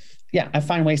 So yeah, I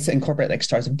find ways to incorporate like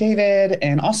Stars of David,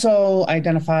 and also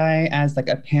identify as like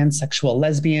a pansexual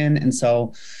lesbian. And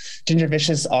so Ginger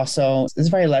Vicious also is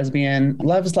very lesbian,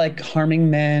 loves like harming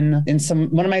men. In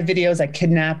one of my videos, I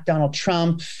kidnap Donald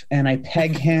Trump and I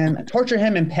peg him, torture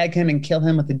him and peg him and kill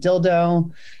him with a dildo.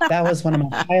 That was one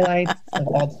of my highlights of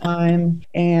all time.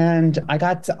 And I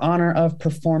got the honor of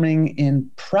performing in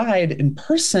Pride in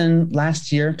person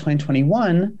last year,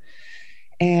 2021.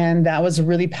 And that was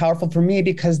really powerful for me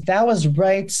because that was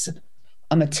right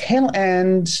on the tail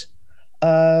end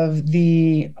of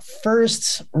the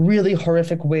first really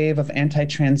horrific wave of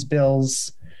anti-trans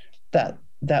bills that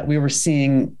we were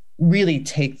seeing really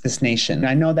take this nation.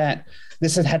 I know that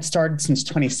this had started since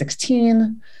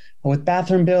 2016 with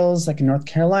bathroom bills like in North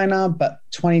Carolina, but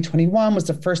 2021 was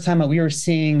the first time that we were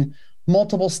seeing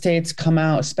multiple states come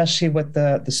out, especially with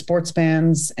the sports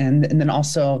bans and then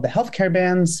also the healthcare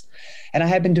bans. And I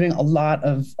had been doing a lot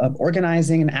of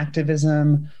organizing and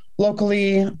activism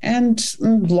locally and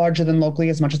larger than locally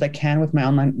as much as I can with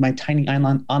my tiny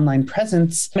online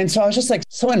presence. And so I was just like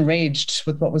so enraged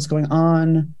with what was going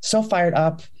on, so fired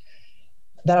up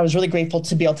that I was really grateful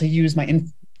to be able to use my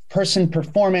in-person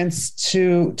performance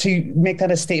to make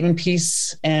that a statement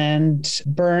piece and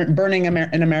burning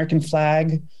an American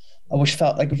flag, which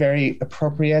felt like very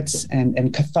appropriate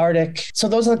and cathartic. So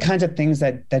those are the kinds of things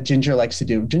that Ginger likes to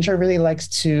do. Ginger really likes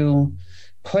to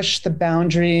push the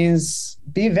boundaries,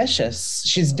 be vicious.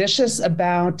 She's vicious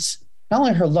about not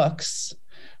only her looks,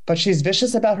 but she's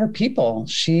vicious about her people.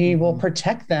 She will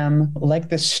protect them like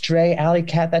the stray alley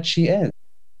cat that she is.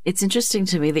 It's interesting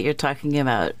to me that you're talking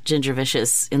about Ginger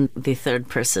Vicious in the third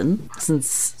person,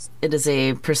 since it is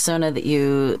a persona that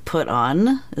you put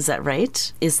on. Is that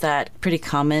right? Is that pretty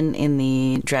common in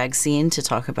the drag scene to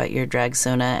talk about your drag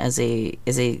sona as a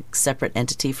separate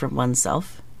entity from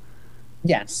oneself?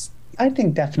 Yes. I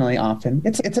think definitely often.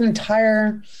 It's a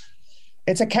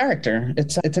character.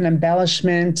 It's an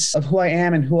embellishment of who I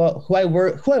am and who I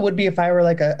would be if I were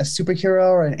like a superhero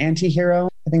or an anti-hero.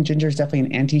 I think Ginger is definitely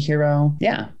an anti-hero.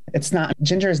 Yeah,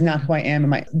 Ginger is not who I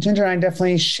am. Ginger and I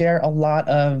definitely share a lot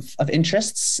of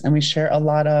interests and we share a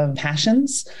lot of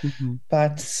passions,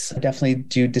 but definitely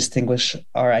do distinguish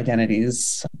our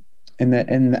identities in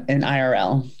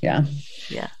IRL. Yeah.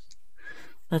 Yeah.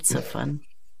 That's so fun.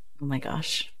 Oh my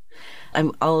gosh.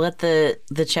 I'll let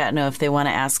the chat know if they want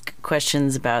to ask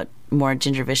questions about more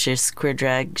Ginger Vicious queer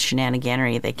drag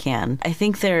shenaniganery, they can. I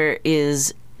think there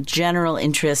is general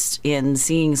interest in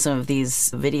seeing some of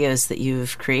these videos that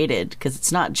you've created, because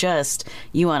it's not just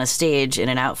you on a stage in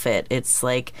an outfit. It's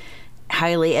like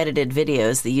highly edited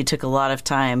videos that you took a lot of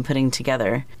time putting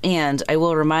together. And I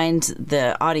will remind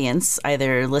the audience,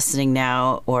 either listening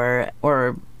now or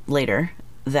later,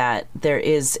 that there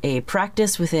is a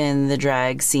practice within the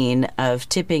drag scene of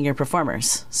tipping your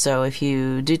performers. So if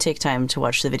you do take time to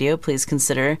watch the video, please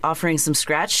consider offering some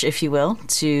scratch, if you will,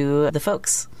 to the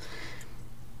folks.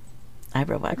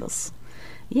 Eyebrow waggles.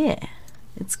 Yeah,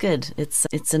 it's good.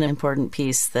 It's an important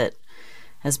piece that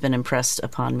has been impressed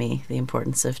upon me, the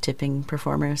importance of tipping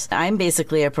performers. I'm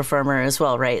basically a performer as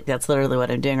well, right? That's literally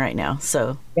what I'm doing right now.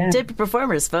 So tip your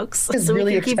performers, folks. It's so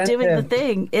really we can keep expensive. doing the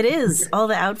thing. It is. All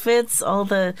the outfits, all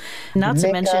the, not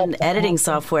to mention editing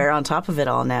software on top of it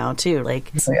all now, too.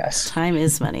 Like, time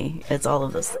is money. It's all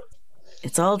of those things.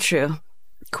 It's all true.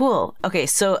 Cool. Okay,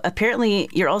 so apparently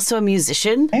you're also a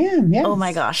musician. I am, yes. Oh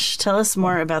my gosh. Tell us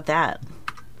more about that.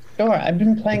 Sure. I've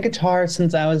been playing guitar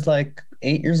since I was like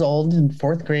 8 years old. In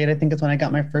fourth grade, I think is when I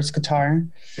got my first guitar.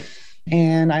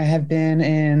 And I have been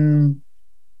in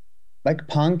like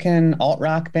punk and alt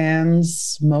rock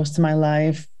bands most of my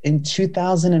life. In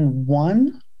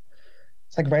 2001,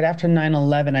 it's like right after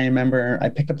 9/11, I remember I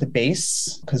picked up the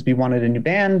bass because we wanted a new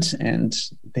band and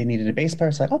they needed a bass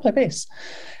player. So I'll play bass.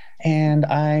 And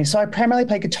I primarily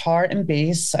play guitar and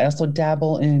bass. I also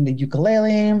dabble in the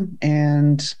ukulele,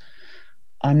 and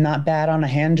I'm not bad on a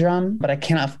hand drum, but I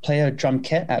cannot play a drum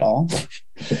kit at all.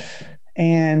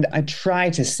 And I try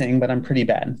to sing, but I'm pretty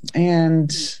bad.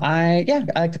 And I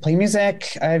like to play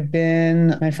music.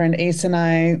 My friend Ace and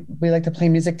I, we like to play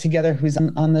music together, who's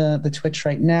on the Twitch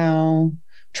right now,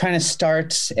 trying to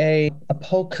start a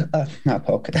folk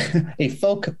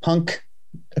punk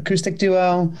acoustic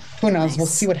duo. Who knows? Nice. We'll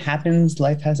see what happens.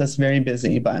 Life has us very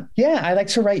busy, but yeah, I like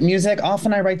to write music.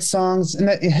 Often I write songs, and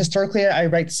historically I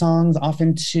write songs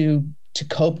often to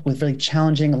cope with really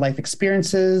challenging life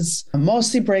experiences,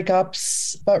 mostly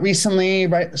breakups, but recently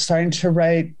starting to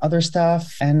write other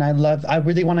stuff. And I want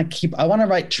to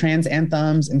write trans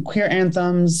anthems and queer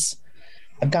anthems.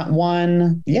 I've got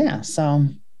one. Yeah. So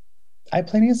I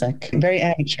play music. Very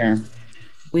amateur.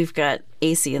 We've got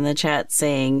AC in the chat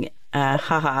saying,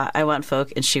 haha, I want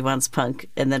folk and she wants punk.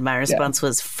 And then my response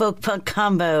was folk punk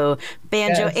combo,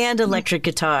 banjo and electric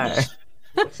guitar.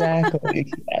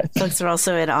 Exactly. Yes. Folks are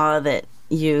also in awe that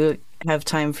you have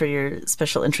time for your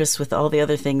special interests with all the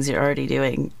other things you're already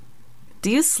doing.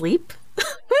 Do you sleep?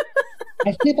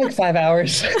 I sleep like 5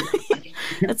 hours.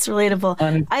 That's relatable.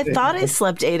 Honestly. I thought I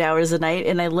slept 8 hours a night,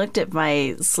 and I looked at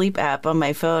my sleep app on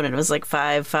my phone, and it was like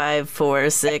 5, 5, 4,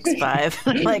 6, 5.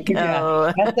 I'm like,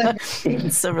 oh,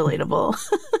 it's so relatable.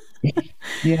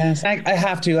 Yes, I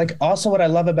have to. Like, also what I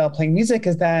love about playing music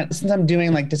is that since I'm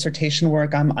doing like dissertation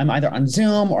work, I'm either on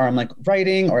Zoom or I'm like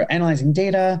writing or analyzing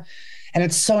data. And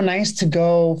it's so nice to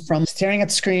go from staring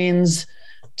at screens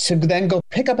to then go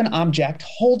pick up an object,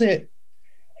 hold it,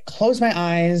 close my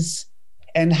eyes,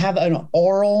 and have an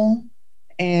oral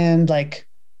and like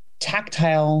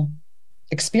tactile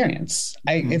experience.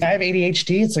 If I have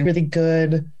ADHD, it's a really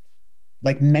good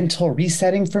like mental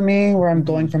resetting for me, where I'm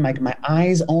going from like my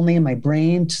eyes only in my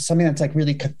brain to something that's like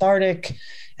really cathartic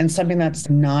and something that's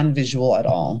non-visual at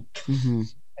all. Mm-hmm.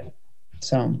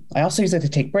 So I also use it to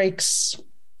take breaks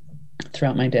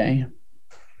throughout my day.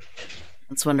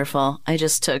 That's wonderful. I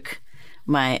just took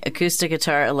my acoustic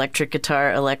guitar,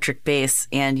 electric bass,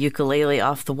 and ukulele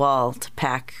off the wall to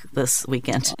pack this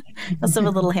weekend. I also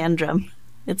have a little hand drum.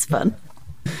 It's fun.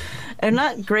 I'm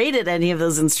not great at any of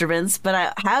those instruments, but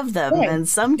I have them, and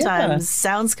sometimes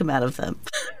sounds come out of them.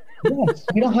 Yes,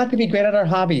 we don't have to be great at our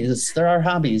hobbies. They're our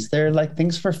hobbies. They're like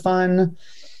things for fun.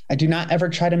 I do not ever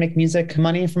try to make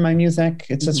money from my music.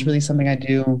 It's just really something I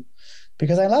do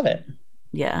because I love it.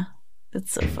 Yeah,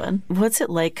 it's so fun. What's it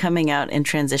like coming out and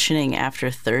transitioning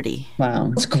after 30?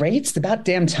 Wow, it's great. It's about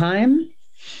damn time.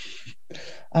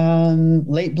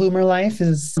 Late bloomer life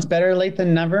it's better late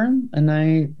than never,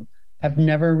 and I've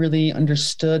never really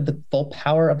understood the full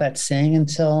power of that saying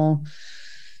until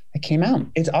I came out.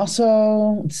 It's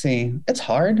also, it's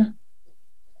hard.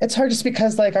 It's hard just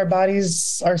because like our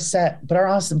bodies are set, but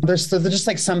there's just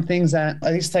like some things that,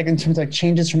 at least like in terms of like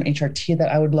changes from HRT that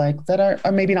I would like that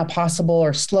are maybe not possible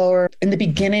or slower. In the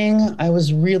beginning, I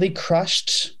was really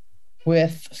crushed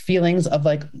with feelings of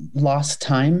like lost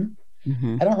time.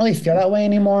 Mm-hmm. I don't really feel that way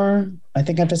anymore. I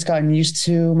think I've just gotten used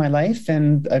to my life,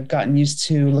 and I've gotten used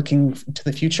to looking to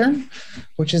the future,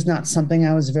 which is not something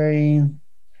I was very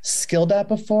skilled at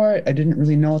before. I didn't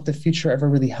really know what the future ever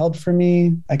really held for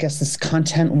me. I guess this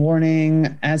content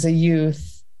warning as a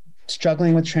youth,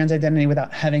 struggling with trans identity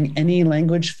without having any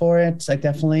language for it. I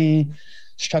definitely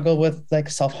struggle with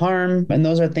like self-harm. And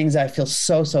those are things that I feel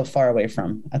so far away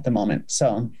from at the moment.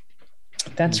 So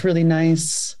that's really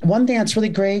nice. One thing that's really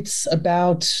great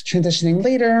about transitioning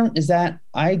later is that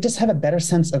I just have a better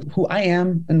sense of who I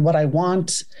am and what I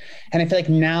want. And I feel like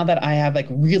now that I have like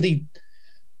really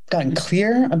gotten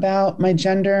clear about my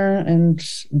gender and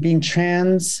being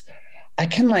trans, I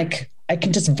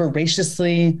can just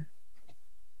voraciously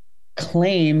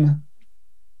claim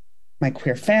my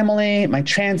queer family, my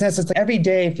transness. It's like every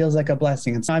day feels like a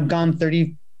blessing. And so I've gone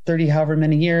 30, however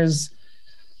many years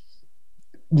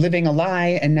living a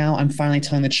lie. And now I'm finally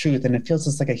telling the truth. And it feels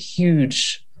just like a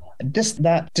huge,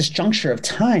 that disjuncture of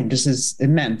time just is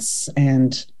immense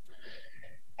and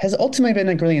has ultimately been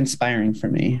like really inspiring for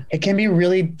me. It can be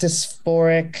really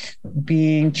dysphoric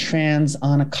being trans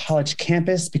on a college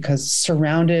campus because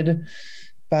surrounded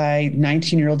by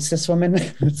 19-year-old cis women.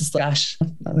 It's just like, gosh,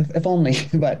 if only,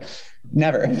 but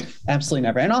never, absolutely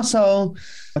never. And also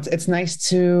it's nice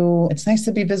to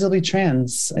be visibly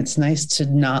trans. It's nice to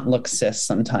not look cis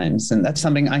sometimes. And that's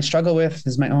something I struggle with,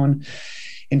 is my own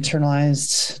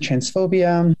internalized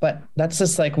transphobia, but that's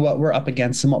just like what we're up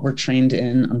against and what we're trained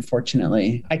in,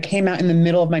 unfortunately. I came out in the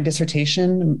middle of my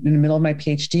dissertation, in the middle of my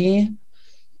PhD.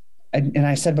 And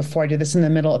I said before, I did this in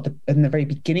the very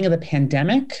beginning of the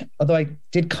pandemic, although I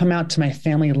did come out to my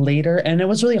family later. And it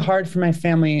was really hard for my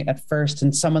family at first,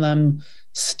 and some of them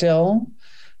still,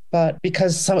 but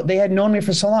because they had known me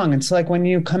for so long. And so like when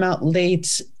you come out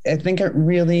late, I think it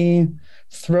really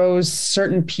throws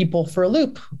certain people for a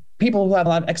loop. People who have a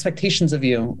lot of expectations of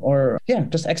you, or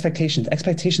just expectations.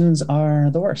 Expectations are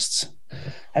the worst.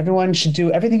 Everyone should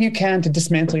do everything you can to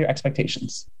dismantle your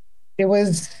expectations.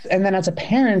 And then as a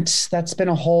parent, that's been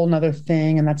a whole nother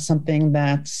thing. And that's something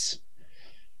that's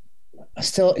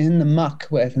still in the muck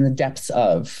with, in the depths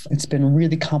of. It's been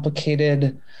really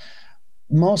complicated,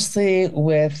 mostly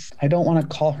with, I don't want to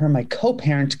call her my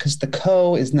co-parent because the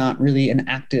co is not really an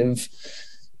active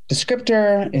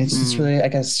descriptor. It's just really, I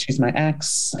guess she's my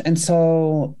ex. And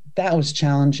so that was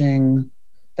challenging.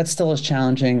 That still is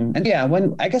challenging.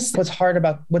 And I guess what's hard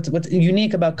about, what's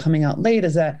unique about coming out late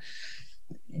is that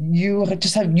you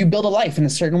build a life in a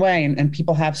certain way, and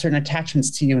people have certain attachments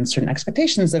to you and certain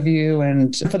expectations of you.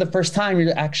 And for the first time,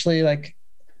 you're actually like,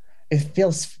 it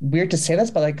feels weird to say this,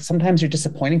 but like sometimes you're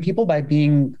disappointing people by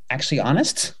being actually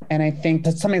honest. And I think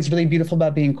that's something that's really beautiful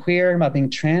about being queer and about being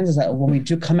trans, is that when we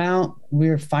do come out,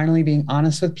 we're finally being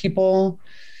honest with people.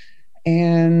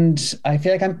 And I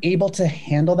feel like I'm able to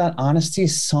handle that honesty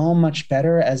so much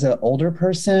better as an older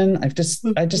person. I've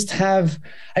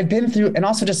been through, and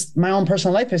also just my own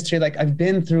personal life history. Like I've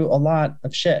been through a lot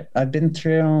of shit. I've been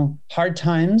through hard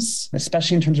times,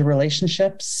 especially in terms of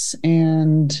relationships,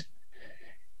 and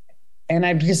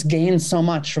I've just gained so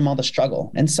much from all the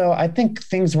struggle. And so I think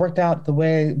things worked out the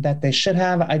way that they should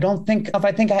have.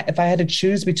 If I had to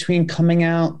choose between coming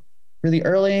out really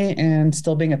early and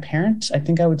still being a parent, I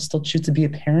think I would still choose to be a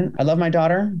parent. I love my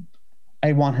daughter.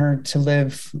 I want her to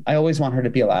live. I always want her to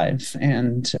be alive.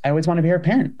 And I always want to be her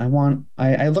parent.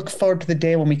 I look forward to the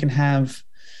day when we can have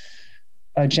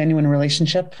a genuine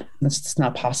relationship. That's just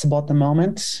not possible at the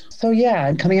moment. So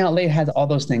coming out late has all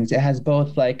those things. It has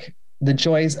both like the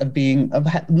joys of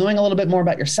knowing a little bit more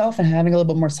about yourself and having a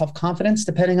little bit more self-confidence,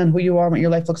 depending on who you are, what your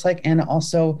life looks like. And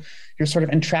also you're sort of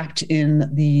entrapped in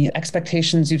the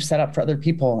expectations you've set up for other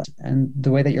people and the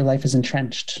way that your life is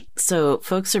entrenched. So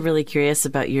folks are really curious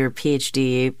about your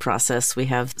PhD process. We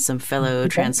have some fellow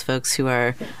trans folks who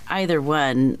are either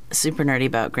one, super nerdy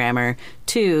about grammar,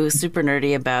 two, super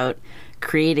nerdy about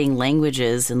creating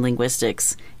languages and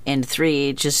linguistics, and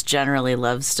three, just generally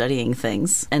love studying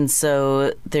things. And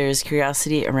so there's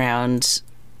curiosity around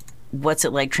what's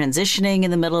it like transitioning in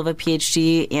the middle of a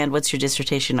PhD, and what's your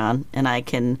dissertation on? And I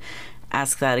can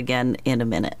ask that again in a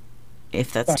minute,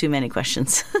 if that's too many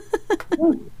questions.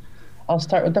 I'll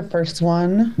start with the first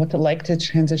one. What's it like to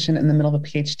transition in the middle of a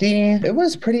PhD? It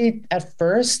was pretty, at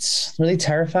first, really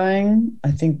terrifying. I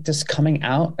think just coming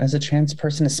out as a trans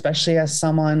person, especially as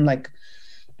someone like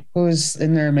who's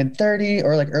in their mid-30s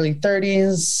or like early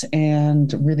 30s,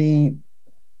 and really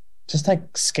just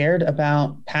like scared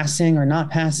about passing or not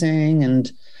passing. And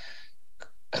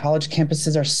college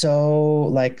campuses are so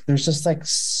like, there's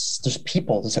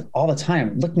people just like all the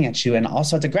time looking at you. And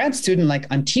also as a grad student, like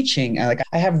I'm teaching, and like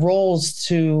I have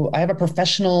I have a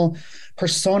professional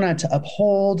persona to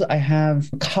uphold. I have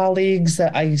colleagues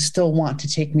that I still want to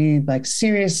take me like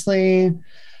seriously.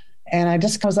 And I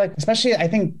just was like, especially I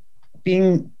think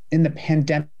being in the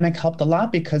pandemic helped a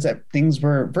lot because things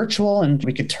were virtual and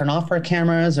we could turn off our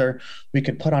cameras, or we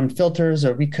could put on filters,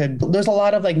 or there's a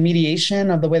lot of like mediation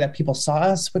of the way that people saw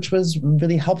us, which was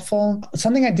really helpful.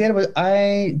 Something I did was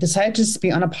I decided to just be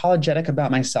unapologetic about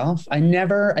myself. I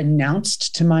never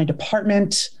announced to my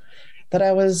department that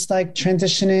I was like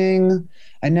transitioning.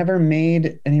 I never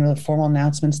made any really formal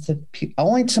announcements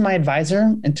only to my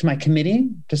advisor and to my committee,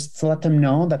 just to let them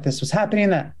know that this was happening,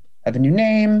 that I have a new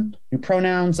name, new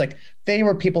pronouns. Like they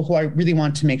were people who I really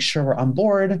wanted to make sure were on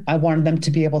board. I wanted them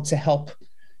to be able to help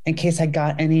in case I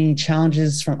got any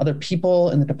challenges from other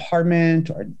people in the department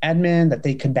or admin, that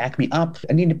they could back me up.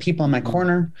 I needed people in my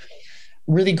corner.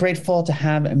 Really grateful to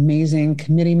have amazing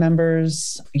committee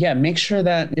members. Yeah, make sure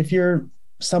that if you're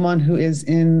someone who is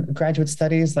in graduate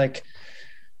studies, like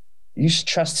you should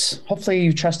trust, hopefully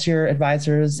you trust your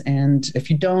advisors. And if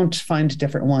you don't, find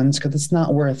different ones, because it's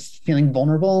not worth feeling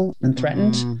vulnerable and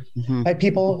threatened by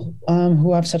people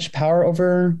who have such power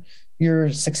over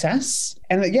your success.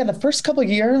 And yeah, the first couple of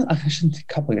years, I shouldn't say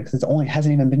couple of years, because it only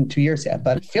hasn't even been 2 years yet,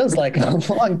 but it feels like a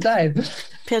long time.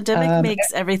 Pandemic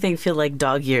makes everything feel like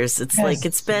dog years. It's like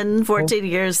it's been 14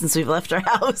 years since we've left our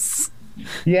house.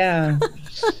 Yeah.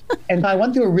 And I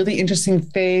went through a really interesting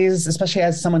phase, especially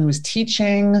as someone who was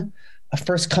teaching,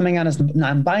 first coming out as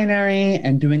non-binary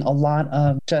and doing a lot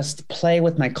of just play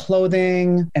with my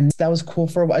clothing. And that was cool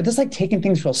for a while. Just like taking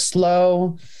things real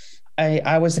slow.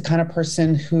 I was the kind of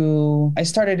person who I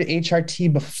started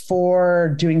HRT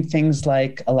before doing things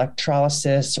like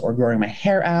electrolysis or growing my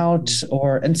hair out,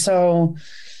 and so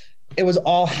it was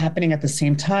all happening at the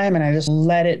same time, and I just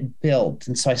let it build.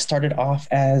 And so I started off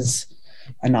as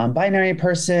a non-binary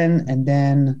person, and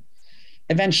then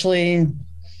eventually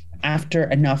after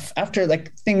I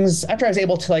was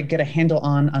able to like get a handle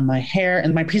on my hair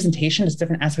and my presentation, just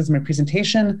different aspects of my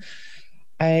presentation,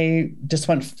 I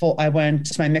went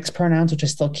to my mixed pronouns, which I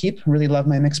still keep. Really love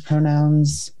my mixed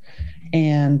pronouns,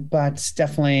 but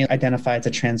definitely identify as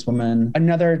a trans woman.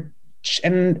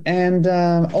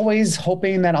 Always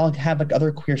hoping that I'll have like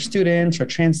other queer students or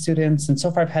trans students. And so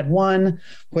far I've had one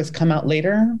who has come out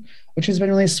later, which has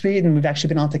been really sweet. And we've actually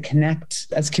been able to connect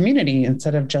as community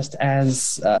instead of just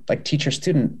as like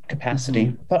teacher-student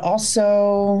capacity. But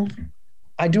also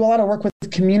I do a lot of work with the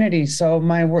community. So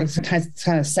my work kind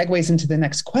of segues into the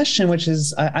next question, which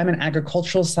is I'm an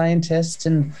agricultural scientist,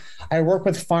 and I work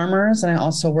with farmers, and I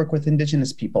also work with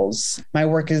Indigenous peoples. My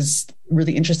work is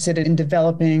really interested in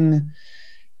developing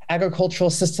agricultural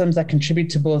systems that contribute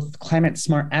to both climate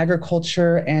smart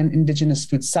agriculture and Indigenous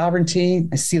food sovereignty.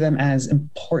 I see them as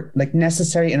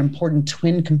necessary and important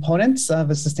twin components of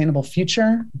a sustainable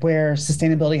future, where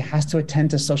sustainability has to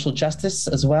attend to social justice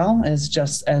as well as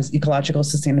just as ecological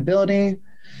sustainability.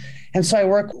 And so I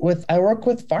work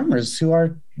with farmers who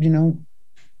are,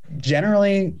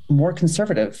 generally more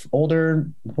conservative, older,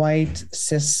 white,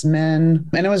 cis men.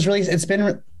 And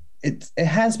it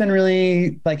has been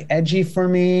really like edgy for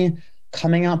me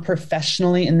coming out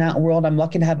professionally in that world. I'm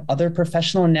lucky to have other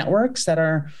professional networks that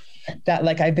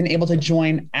I've been able to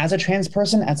join as a trans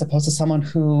person, as opposed to someone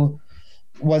who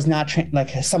was not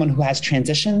someone who has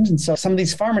transitioned. And so some of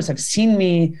these farmers have seen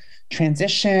me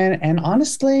transition. And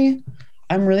honestly,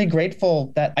 I'm really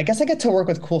grateful that I guess I get to work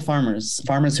with cool farmers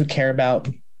who care about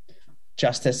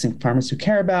justice, and farmers who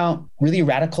care about really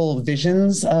radical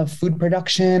visions of food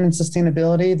production and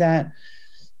sustainability that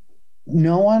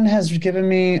no one has given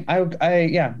me.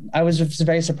 I was just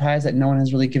very surprised that no one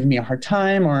has really given me a hard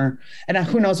time, and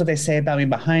who knows what they say about me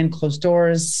behind closed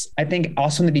doors. I think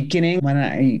also in the beginning when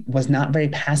I was not very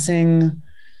passing,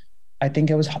 I think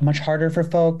it was much harder for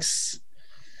folks.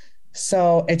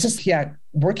 So it's just,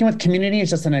 working with community is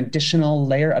just an additional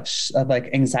layer of like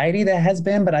anxiety that has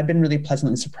been, but I've been really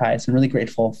pleasantly surprised and really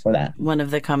grateful for that. One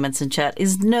of the comments in chat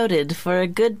is noted for a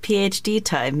good PhD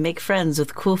time. Make friends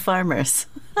with cool farmers.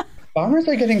 Farmers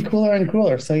are getting cooler and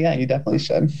cooler. So yeah, you definitely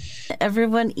should.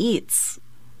 Everyone eats.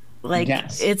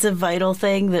 Yes. It's a vital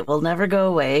thing that will never go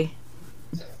away.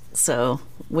 So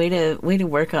way to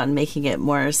work on making it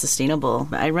more sustainable.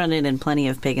 I run in plenty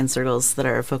of pagan circles that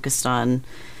are focused on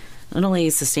not only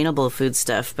sustainable food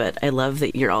stuff, but I love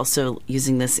that you're also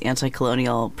using this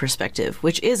anti-colonial perspective,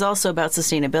 which is also about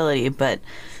sustainability, but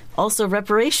also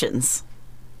reparations.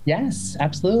 Yes,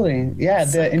 absolutely. Yeah,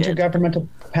 the Intergovernmental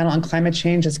Panel on Climate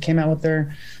Change just came out with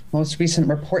their most recent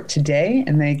report today,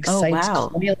 and they cite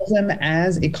colonialism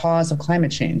as a cause of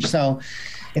climate change. So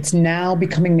it's now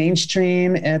becoming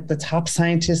mainstream at the top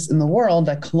scientists in the world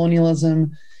that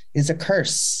colonialism is a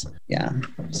curse. Yeah,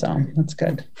 so that's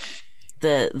good.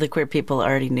 The queer people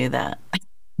already knew that.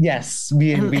 Yes,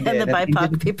 we did. And the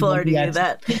BIPOC people already knew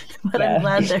that. But I'm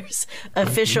glad there's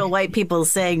official white people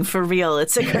saying, for real,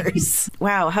 it's a curse.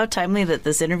 Wow, how timely that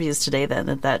this interview is today then,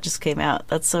 that just came out.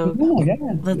 That's so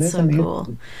that's so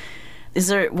cool.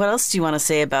 What else do you want to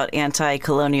say about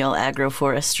anti-colonial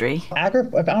agroforestry? I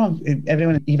don't know if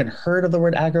everyone even heard of the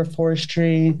word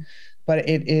agroforestry, but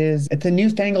it's a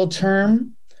newfangled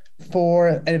term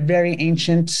for a very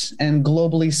ancient and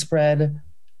globally spread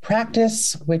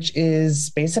practice, which is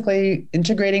basically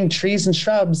integrating trees and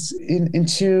shrubs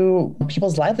into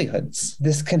people's livelihoods.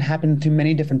 This can happen through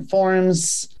many different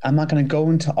forms. I'm not going to go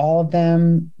into all of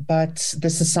them, but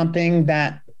this is something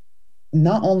that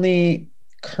not only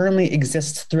currently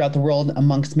exists throughout the world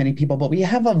amongst many people, but we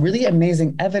have a really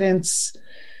amazing evidence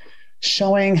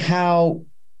showing how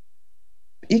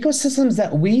ecosystems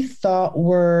that we thought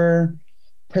were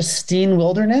pristine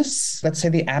wilderness, let's say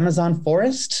the Amazon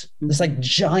forest, this like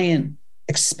giant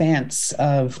expanse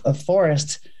of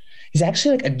forest, is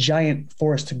actually like a giant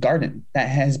forest garden that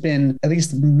has been, at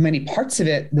least many parts of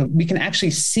it, we can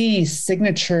actually see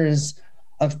signatures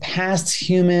of past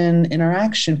human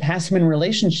interaction, past human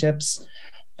relationships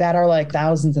that are like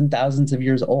thousands and thousands of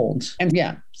years old. And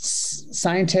yeah,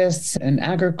 scientists and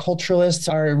agriculturalists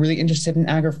are really interested in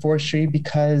agroforestry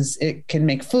because it can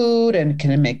make food and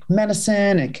can make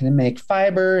medicine, it can make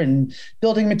fiber and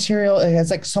building material. It has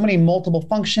like so many multiple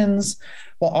functions,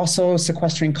 while also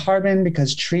sequestering carbon,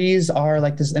 because trees are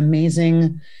like this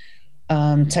amazing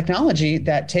technology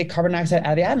that take carbon dioxide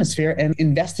out of the atmosphere and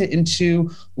invest it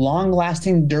into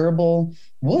long-lasting, durable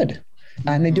wood.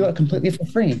 And they do it completely for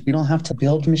free. You don't have to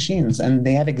build machines, and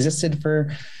they have existed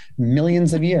for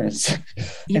millions of years.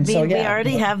 We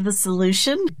already have the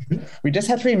solution? We just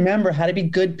have to remember how to be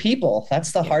good people.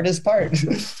 That's the hardest part.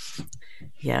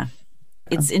 Yeah.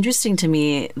 It's interesting to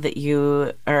me that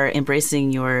you are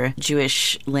embracing your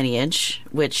Jewish lineage,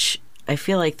 which I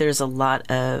feel like there's a lot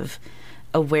of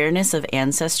awareness of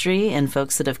ancestry and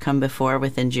folks that have come before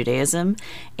within Judaism.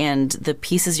 And the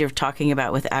pieces you're talking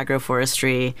about with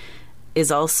agroforestry is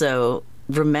also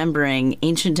remembering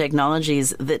ancient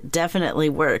technologies that definitely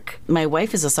work. My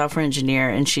wife is a software engineer,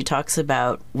 and she talks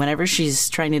about whenever she's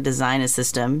trying to design a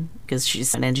system, because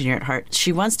she's an engineer at heart,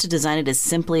 she wants to design it as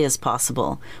simply as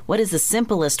possible. What is the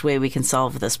simplest way we can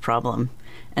solve this problem?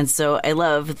 And so I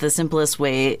love the simplest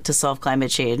way to solve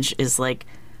climate change is like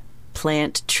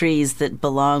plant trees that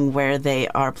belong where they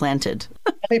are planted.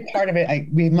 A part of it, I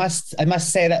must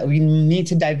say that we need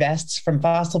to divest from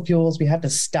fossil fuels. We have to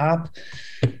stop.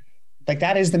 Like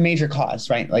that is the major cause,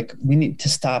 right? Like we need to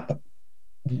stop,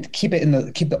 keep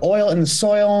the oil in the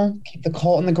soil, keep the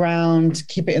coal in the ground,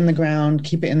 keep it in the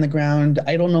ground,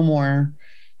 idle no more.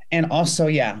 And also,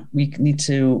 we need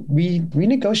to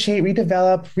renegotiate,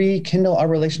 redevelop, rekindle our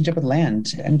relationship with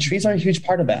land. And trees are a huge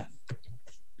part of that.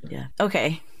 Yeah.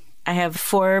 Okay. I have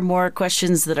 4 more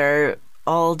questions that are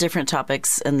all different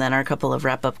topics, and then our couple of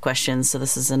wrap-up questions. So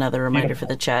this is another reminder for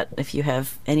the chat. If you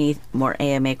have any more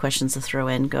AMA questions to throw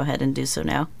in, go ahead and do so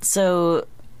now. So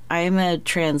I am a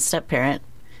trans step-parent,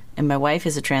 and my wife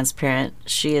is a trans parent.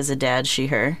 She is a dad, she,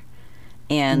 her.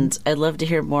 And I'd love to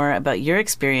hear more about your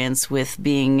experience with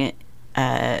being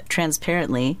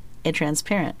transparently a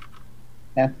transparent.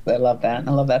 Yeah, I love that.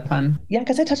 I love that pun. Yeah,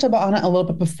 because I touched on it a little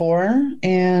bit before,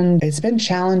 and it's been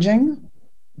challenging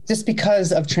just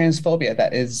because of transphobia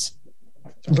that is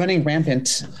running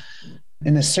rampant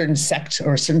in a certain sect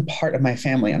or a certain part of my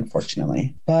family,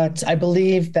 unfortunately. But I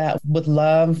believe that with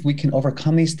love, we can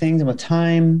overcome these things and with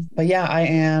time. But yeah,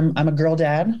 I'm a girl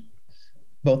dad,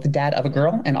 both the dad of a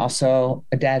girl and also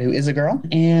a dad who is a girl.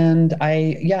 And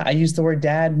I use the word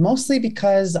dad mostly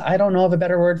because I don't know of a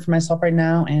better word for myself right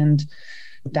now. And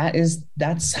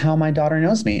that's how my daughter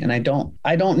knows me. And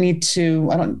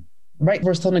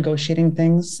we're still negotiating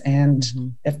things.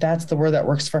 And if that's the word that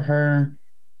works for her,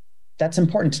 that's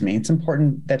important to me. It's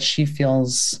important that she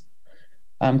feels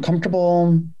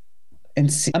comfortable.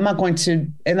 And I'm not going to,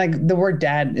 and like the word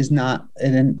dad is not,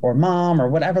 or mom or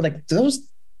whatever, like those,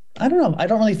 I don't know. I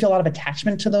don't really feel a lot of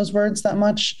attachment to those words that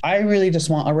much. I really just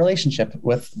want a relationship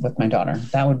with my daughter.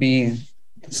 That would be,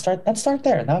 let's start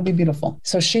there. That would be beautiful.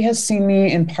 So she has seen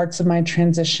me in parts of my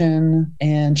transition,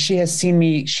 and she has seen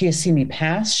me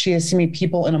pass. She has seen me,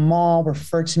 people in a mall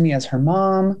refer to me as her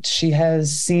mom. She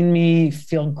has seen me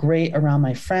feel great around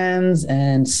my friends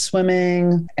and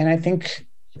swimming. And I think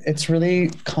it's really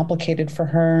complicated for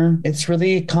her. It's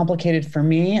really complicated for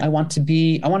me. I want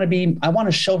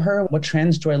to show her what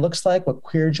trans joy looks like, what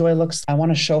queer joy looks like. I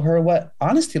want to show her what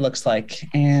honesty looks like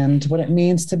and what it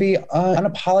means to be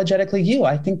unapologetically you.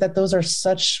 I think that those are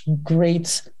such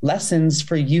great lessons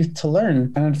for youth to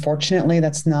learn. And unfortunately,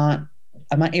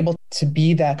 I'm not able to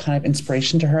be that kind of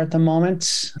inspiration to her at the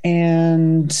moment.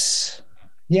 And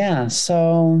yeah,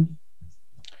 so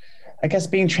I guess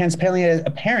being transparently a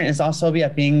parent is also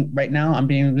I'm being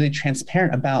really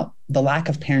transparent about the lack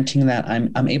of parenting that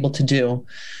I'm able to do,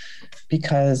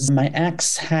 because my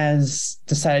ex has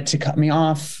decided to cut me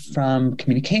off from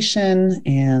communication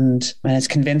and has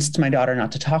convinced my daughter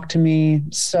not to talk to me.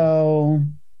 So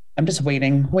I'm just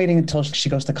waiting until she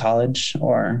goes to college,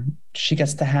 or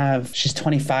she's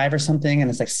 25 or something, and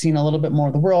has like seen a little bit more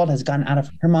of the world, has gotten out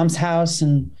of her mom's house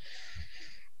and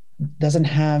doesn't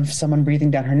have someone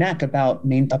breathing down her neck about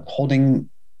upholding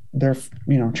their,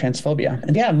 transphobia.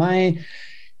 And yeah,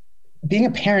 being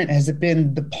a parent has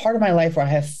been the part of my life where I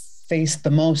have faced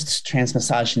the most trans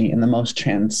misogyny and the most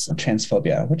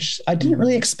transphobia, which I didn't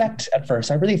really expect at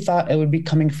first. I really thought it would be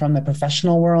coming from the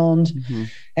professional world,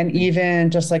 and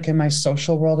even just like in my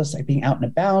social world, it's like being out and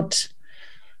about.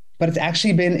 But it's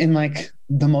actually been in like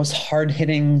the most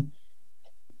hard-hitting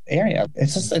area.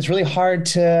 It's really hard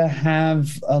to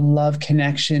have a love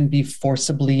connection be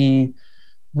forcibly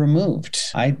removed.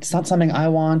 It's not something I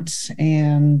want.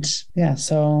 And yeah,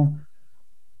 so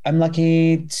I'm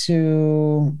lucky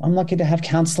to have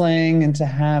counseling and to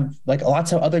have like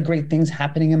lots of other great things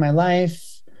happening in my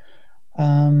life.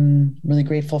 Really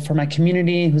grateful for my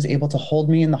community who's able to hold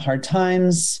me in the hard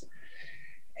times.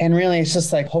 And really, it's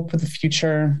just like hope for the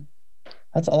future.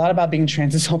 That's a lot about being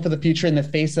trans, is hope for the future in the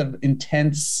face of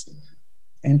intense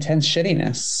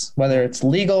shittiness, whether it's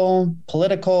legal,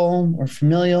 political, or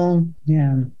familial.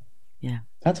 Yeah.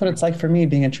 That's what it's like for me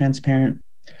being a trans parent.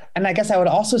 And I guess I would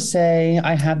also say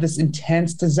I have this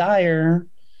intense desire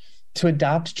to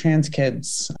adopt trans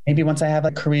kids. Maybe once I have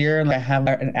a career and I have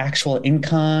an actual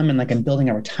income and like I'm building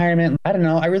a retirement, I don't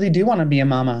know. I really do want to be a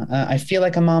mama. I feel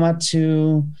like a mama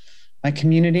to my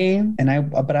community,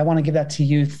 but I want to give that to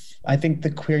youth. I think the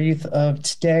queer youth of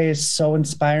today is so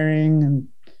inspiring and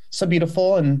so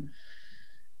beautiful. And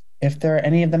if there are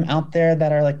any of them out there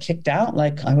that are like kicked out,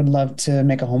 like I would love to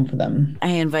make a home for them. I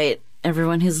invite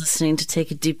everyone who's listening to take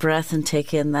a deep breath and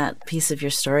take in that piece of your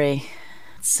story.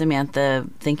 Samantha,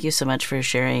 thank you so much for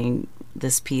sharing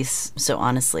this piece so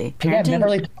honestly. Yeah, I've never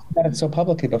really talked about it so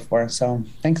publicly before. So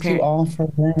thanks to you all for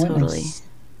bearing witness. Totally.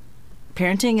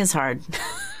 Parenting is hard.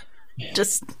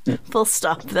 Just full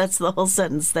stop. That's the whole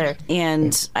sentence there.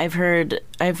 And I've read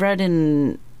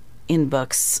in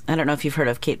books, I don't know if you've heard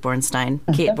of Kate Bornstein.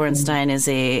 Kate Bornstein is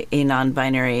a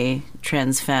non-binary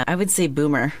trans femme. I would say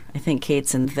boomer. I think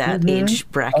Kate's in that age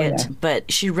bracket. Oh, yeah.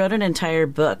 But she wrote an entire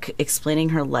book explaining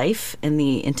her life, and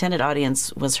the intended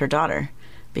audience was her daughter,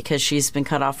 because she's been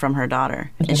cut off from her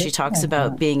daughter. And she talks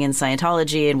about being in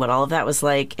Scientology and what all of that was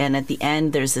like. And at the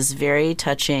end, there's this very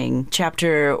touching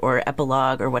chapter or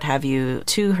epilogue or what have you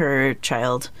to her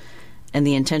child. And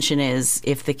the intention is,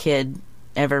 if the kid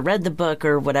ever read the book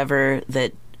or whatever,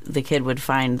 that the kid would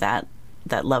find that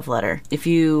love letter. If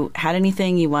you had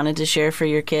anything you wanted to share for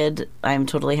your kid, I'm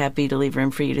totally happy to leave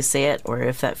room for you to say it, or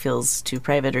if that feels too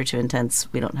private or too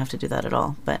intense, we don't have to do that at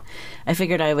all. But I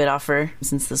figured I would offer,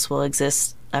 since this will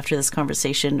exist after this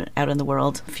conversation out in the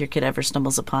world, if your kid ever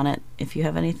stumbles upon it, if you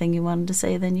have anything you wanted to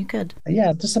say, then you could.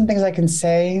 Yeah, there's some things I can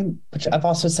say, which I've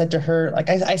also said to her. Like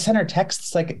I send her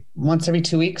texts like once every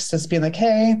 2 weeks, just being like,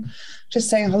 hey, just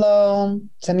saying hello,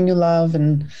 sending you love.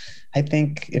 And I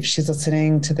think if she's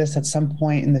listening to this at some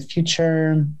point in the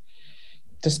future,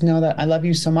 just know that I love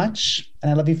you so much and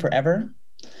I love you forever.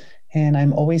 And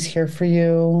I'm always here for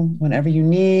you whenever you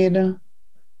need,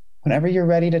 whenever you're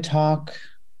ready to talk.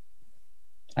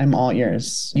 I'm all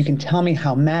ears. You can tell me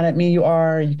how mad at me you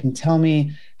are. You can tell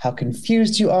me how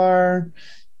confused you are.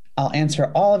 I'll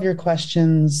answer all of your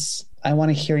questions. I want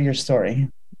to hear your story.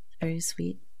 Very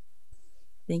sweet.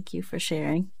 Thank you for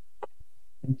sharing.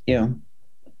 Thank you.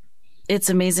 It's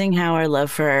amazing how our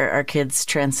love for our kids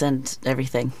transcend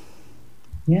everything.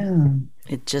 Yeah.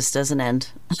 It just doesn't end.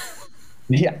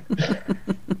 Yeah.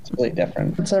 It's really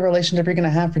different. It's a relationship you're going to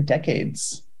have for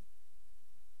decades.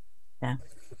 Yeah.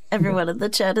 Everyone in the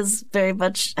chat is very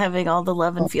much having all the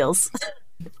love and feels.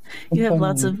 You have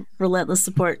lots of relentless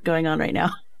support going on right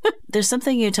now. There's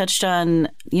something you touched on.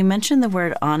 You mentioned the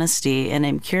word honesty, and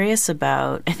I'm curious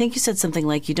about, I think you said something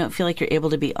like you don't feel like you're able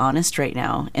to be honest right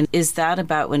now. And is that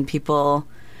about when people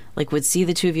like would see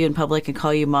the two of you in public and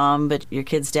call you mom, but your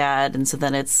kid's dad, and so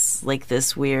then it's like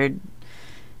this weird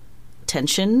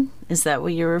tension? Is that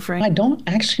what you're referring to? I don't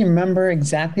actually remember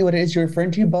exactly what it is you're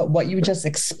referring to, but what you just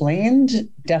explained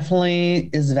definitely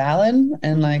is valid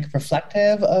and like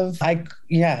reflective of,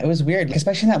 it was weird,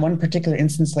 especially in that one particular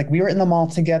instance. Like we were in the mall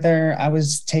together. I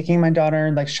was taking my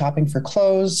daughter like shopping for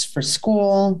clothes for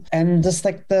school, and just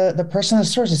like the person in the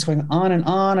store is just going on and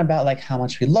on about like how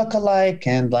much we look alike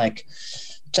and like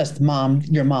just mom,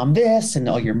 your mom this and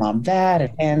oh, your mom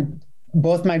that. And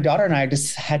both my daughter and I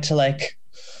just had to like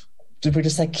we're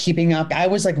just like keeping up. I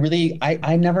was like really,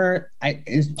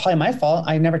 it's probably my fault.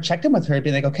 I never checked in with her. I'd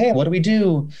be like, okay, what do we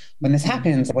do when this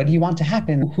happens? What do you want to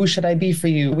happen? Who should I be for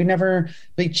you? We never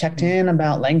really checked in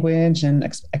about language and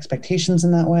expectations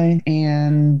in that way.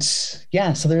 And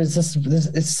yeah, so there's this,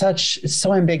 it's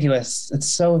so ambiguous. It's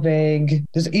so vague.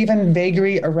 There's even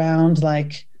vagary around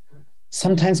like,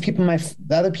 sometimes the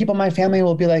other people in my family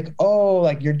will be like, oh,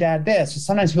 like your dad this. Or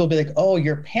sometimes people will be like, oh,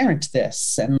 your parent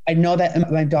this. And I know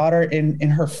that my daughter in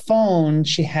her phone,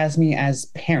 she has me as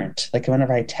parent. Like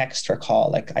whenever I text or call,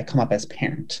 like I come up as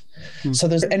parent. So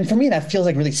and for me, that feels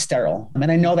like really sterile. And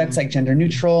I know that's like gender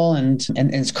neutral and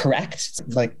is correct.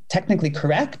 It's like technically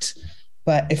correct,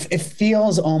 but it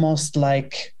feels almost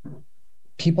like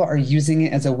people are using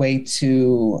it as a way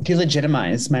to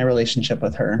delegitimize my relationship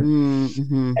with her.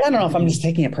 And I don't know if I'm just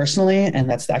taking it personally, and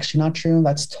that's actually not true.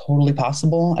 That's totally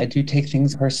possible. I do take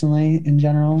things personally in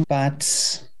general,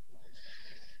 but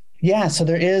yeah, so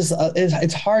there is,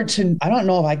 it's hard to, I don't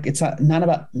know if it's not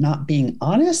about not being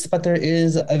honest, but there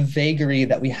is a vagary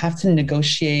that we have to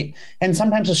negotiate. And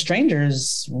sometimes with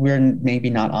strangers, we're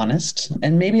maybe not honest.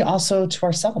 And maybe also to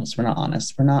ourselves, we're not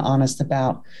honest. We're not honest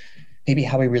about maybe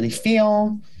how we really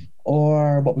feel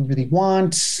or what we really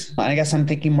want. I guess I'm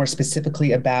thinking more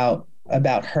specifically about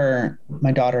her,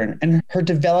 my daughter, and her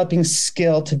developing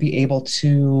skill to be able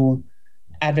to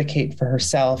advocate for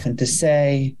herself and to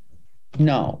say,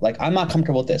 no, like, I'm not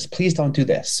comfortable with this. Please don't do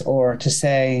this. Or to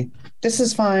say, this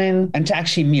is fine. And to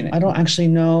actually mean it. I don't actually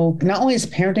know. Not only is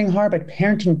parenting hard, but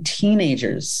parenting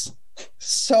teenagers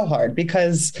so hard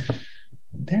because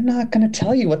they're not going to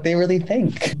tell you what they really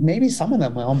think. Maybe some of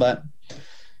them will, but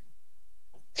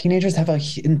teenagers have an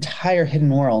entire hidden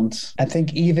world. I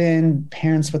think even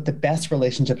parents with the best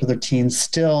relationships with their teens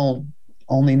still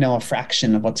only know a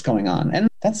fraction of what's going on. And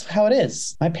that's how it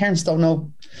is. My parents don't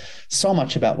know so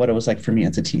much about what it was like for me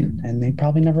as a teen, and they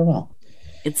probably never will.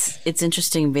 It's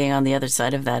interesting being on the other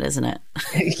side of that, isn't it?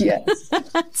 Yes.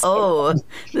 Oh,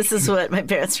 this is what my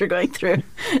parents were going through.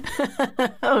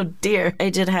 Oh, dear. I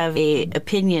did have a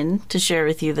opinion to share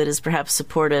with you that is perhaps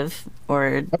supportive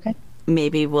or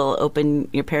maybe will open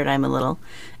your paradigm a little.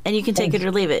 And you can take it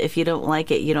or leave it. If you don't like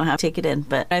it, you don't have to take it in.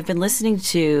 But I've been listening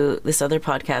to this other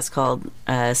podcast called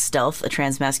Stealth, a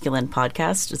Transmasculine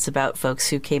podcast. It's about folks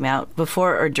who came out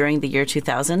before or during the year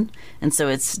 2000. And so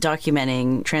it's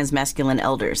documenting transmasculine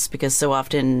elders because so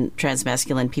often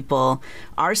transmasculine people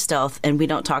are stealth and we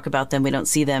don't talk about them. We don't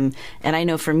see them. And I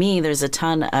know for me, there's a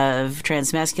ton of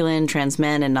transmasculine, trans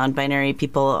men, and non-binary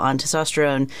people on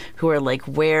testosterone who are like,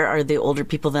 where are the older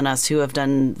people than us who have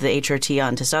done the HRT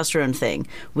on testosterone thing?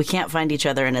 We can't find each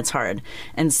other and it's hard.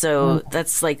 And so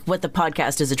that's like what the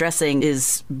podcast is addressing,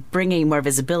 is bringing more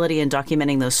visibility and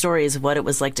documenting those stories of what it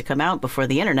was like to come out before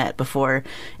the internet, before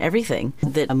everything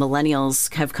that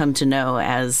millennials have come to know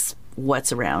as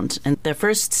what's around. And the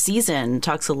first season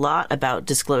talks a lot about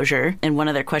disclosure. And one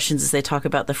of their questions is they talk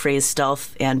about the phrase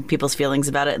stealth and people's feelings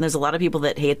about it. And there's a lot of people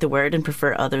that hate the word and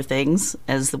prefer other things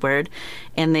as the word.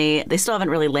 And they still haven't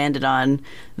really landed on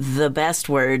the best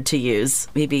word to use.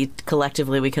 Maybe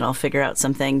collectively we can all figure out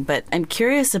something. But I'm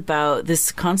curious about this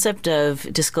concept of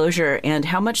disclosure and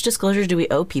how much disclosure do we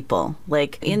owe people?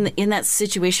 Like in that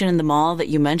situation in the mall that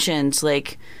you mentioned,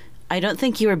 like, I don't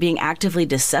think you were being actively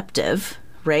deceptive,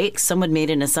 right? Someone made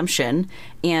an assumption,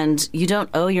 and you don't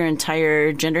owe your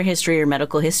entire gender history or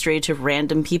medical history to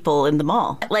random people in the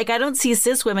mall. Like, I don't see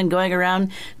cis women going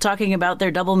around talking about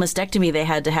their double mastectomy they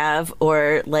had to have,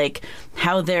 or like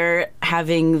how they're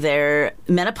having their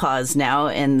menopause now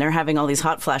and they're having all these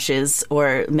hot flashes,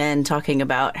 or men talking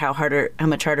about how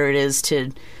much harder it is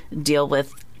to deal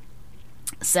with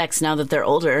sex now that they're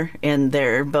older and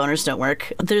their boners don't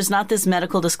work. There's not this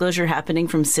medical disclosure happening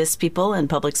from cis people in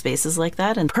public spaces like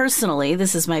that. And personally,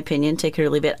 this is my opinion, take it or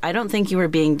leave it, I don't think you were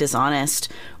being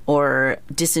dishonest or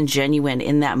disingenuine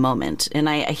in that moment. And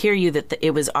I hear you that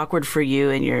it was awkward for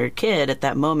you and your kid at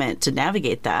that moment to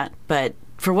navigate that. But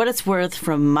for what it's worth,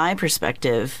 from my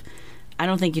perspective, I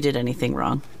don't think you did anything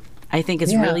wrong. I think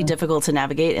it's really difficult to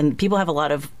navigate, and people have a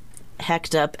lot of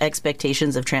hecked up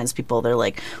expectations of trans people. They're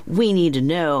like, we need to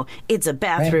know, it's a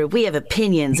bathroom, we have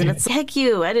opinions. And it's, heck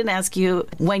you, I didn't ask you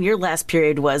when your last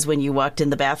period was when you walked in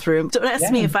the bathroom. Don't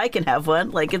ask me if I can have one.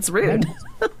 Like, it's rude.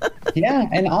 Yeah.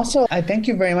 And also, I thank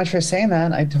you very much for saying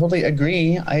that. I totally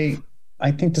agree.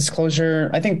 I think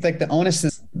disclosure, I think like the onus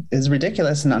is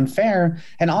ridiculous and unfair.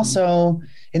 And also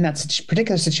in that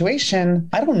particular situation,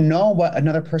 I don't know what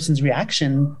another person's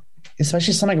reaction,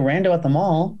 especially some like rando at the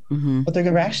mall, what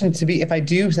their reaction to be if I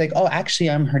do say, like, oh, actually,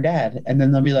 I'm her dad. And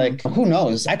then they'll be like, who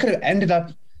knows? I could have ended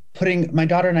up putting my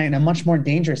daughter and I in a much more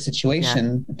dangerous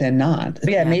situation than not.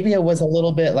 But maybe it was a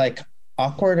little bit like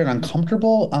awkward and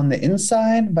uncomfortable on the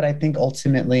inside, but I think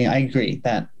ultimately I agree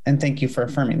that, and thank you for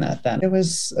affirming that it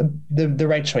was the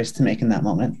right choice to make in that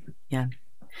moment. Yeah.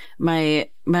 My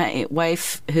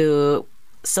wife, who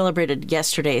celebrated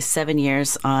yesterday 7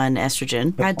 years on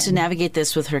estrogen, had to navigate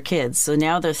this with her kids. So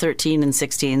now they're 13 and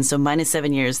 16. So minus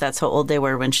 7 years, that's how old they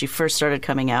were when she first started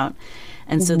coming out.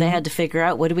 And so they had to figure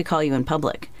out, what do we call you in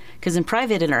public? Because in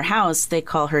private, in her house, they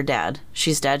call her dad.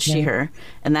 She's dad, she, her.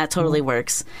 And that totally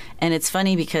works. And it's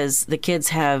funny because the kids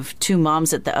have two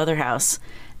moms at the other house.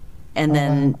 And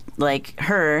then like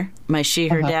her, my she,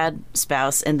 her dad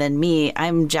spouse, and then me,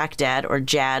 I'm Jack Dad, or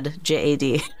Jad,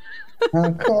 J-A-D.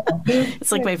 Oh, cool.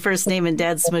 It's like my first name and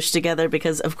dad's smushed together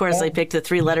because, of course, I picked a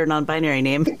 3-letter non-binary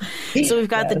name. So we've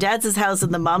got the dad's house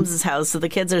and the mom's house. So the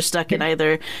kids are stuck in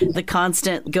either the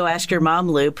constant go ask your mom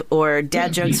loop or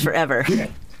dad jokes forever.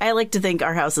 I like to think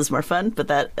our house is more fun, but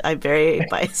that I'm very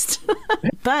biased.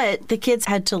 But the kids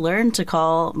had to learn to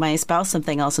call my spouse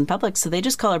something else in public, so they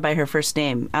just call her by her first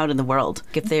name out in the world.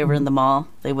 If they were in the mall,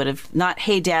 they would have not,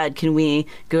 hey, Dad, can we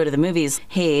go to the movies?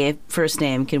 Hey, first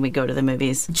name, can we go to the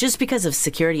movies? Just because of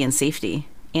security and safety.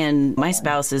 And my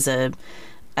spouse is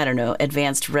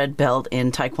advanced red belt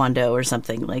in Taekwondo or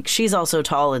something. Like, she's also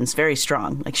tall and very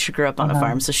strong. Like, she grew up on a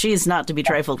farm, so she's not to be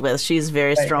trifled with. She's a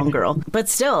very strong girl. But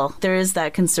still, there is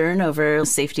that concern over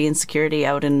safety and security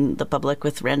out in the public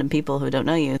with random people who don't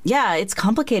know you. Yeah, it's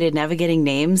complicated navigating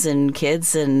names and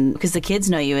kids, and because the kids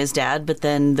know you as dad, but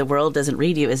then the world doesn't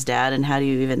read you as dad, and how do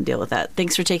you even deal with that?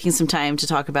 Thanks for taking some time to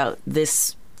talk about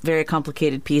this very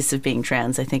complicated piece of being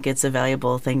trans. I think it's a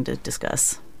valuable thing to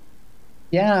discuss.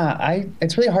 Yeah,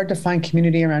 it's really hard to find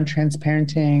community around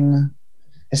transparenting,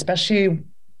 especially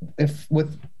if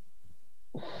with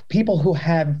people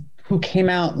who came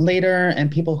out later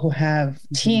and people who have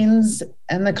teens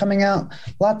and they're coming out.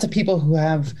 Lots of people who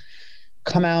have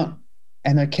come out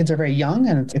and their kids are very young,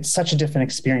 and it's such a different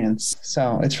experience.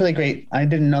 So it's really great. I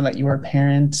didn't know that you were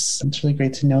parents. It's really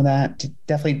great to know that. It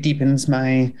definitely deepens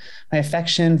my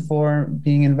affection for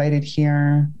being invited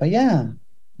here. But yeah,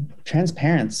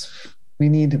 transparency.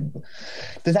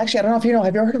 There's actually, I don't know if you know,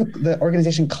 have you ever heard of the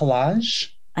organization Collage?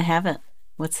 I haven't.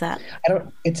 What's that?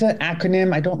 It's an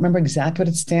acronym. I don't remember exactly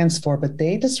what it stands for, but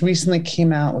they just recently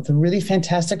came out with a really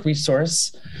fantastic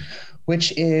resource,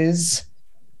 which is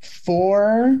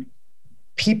for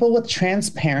people with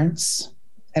trans parents,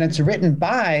 and it's written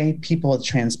by people with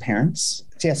trans parents.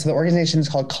 So the organization is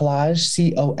called Collage,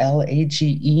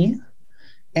 C-O-L-A-G-E.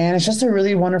 And it's just a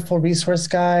really wonderful resource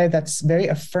guide that's very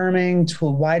affirming to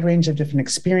a wide range of different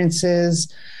experiences.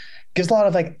 Gives a lot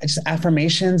of just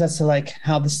affirmations as to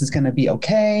how this is going to be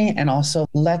okay, and also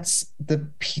lets the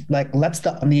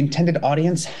intended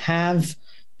audience have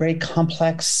very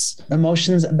complex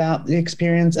emotions about the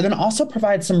experience, and then also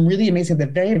provides some really amazing, at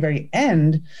the very, very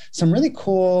end, some really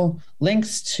cool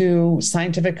links to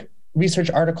scientific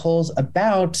research articles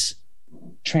about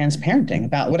trans parenting,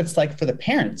 about what it's like for the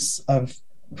parents of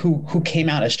who came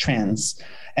out as trans,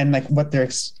 and what they're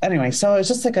anyway. So it's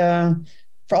just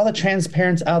for all the trans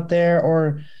parents out there,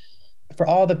 or for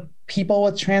all the people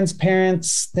with trans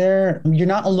parents, you're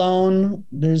not alone.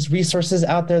 There's resources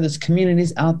out there. There's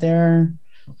communities out there.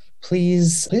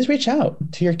 Please reach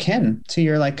out to your kin, to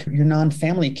your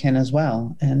non-family kin as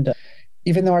well. And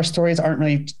even though our stories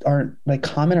aren't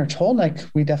common or told,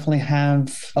 we definitely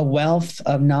have a wealth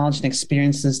of knowledge and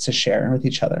experiences to share with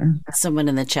each other. Someone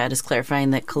in the chat is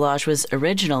clarifying that Collage was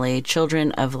originally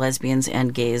Children of Lesbians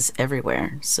and Gays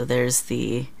Everywhere. So there's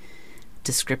the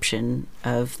description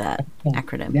of that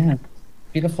acronym. Yeah,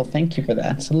 beautiful. Thank you for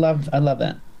that. I love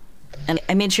that. And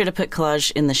I made sure to put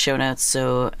Collage in the show notes,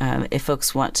 so if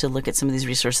folks want to look at some of these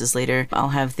resources later, I'll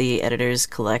have the editors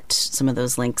collect some of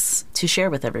those links to share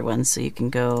with everyone so you can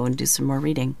go and do some more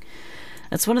reading.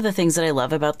 That's one of the things that I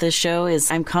love about this show is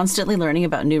I'm constantly learning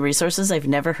about new resources I've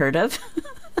never heard of.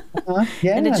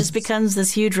 Yes. And it just becomes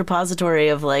this huge repository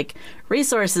of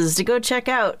resources to go check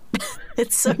out.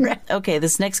 It's so rad. Okay,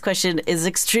 this next question is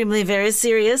extremely very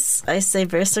serious. I say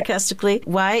very sarcastically.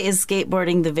 Why is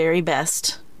skateboarding the very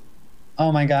best?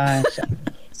 Oh my gosh.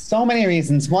 So many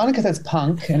reasons. One, because it's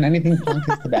punk, and anything punk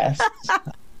is the best.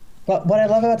 But what I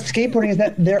love about skateboarding is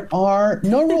that there are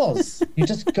no rules. You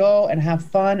just go and have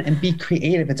fun and be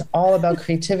creative. It's all about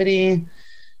creativity.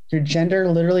 Your gender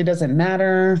literally doesn't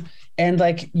matter. And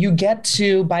you get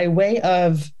to, by way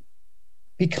of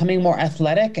becoming more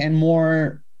athletic and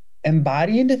more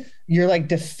embodied, you're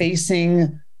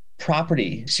defacing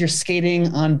property. So you're skating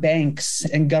on banks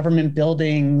and government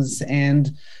buildings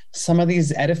and some of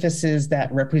these edifices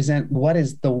that represent what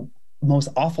is the most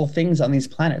awful things on these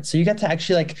planets. So you get to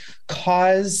actually like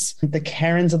cause the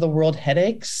Karens of the world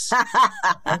headaches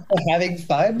having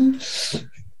fun.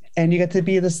 And you get to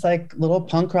be this like little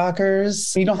punk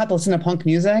rockers. You don't have to listen to punk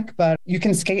music, but you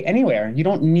can skate anywhere. You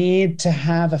don't need to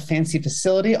have a fancy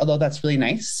facility, although that's really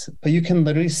nice, but you can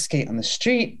literally skate on the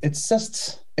street.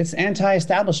 It's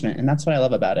anti-establishment. And that's what I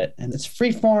love about it. And it's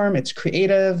freeform, it's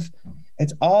creative.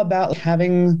 It's all about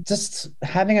having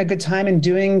a good time and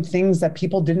doing things that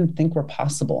people didn't think were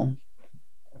possible.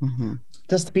 Mm-hmm.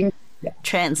 Just being...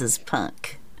 Trans is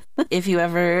punk. If you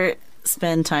ever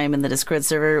spend time in the Discord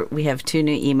server, we have 2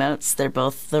 new emotes. They're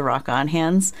both the rock on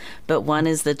hands, but one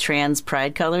is the trans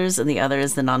pride colors and the other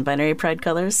is the non-binary pride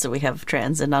colors. So we have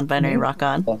trans and non-binary rock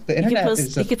on.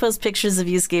 You could post pictures of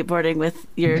you skateboarding with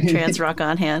your trans rock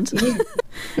on hand.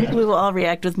 We will all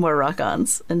react with more rock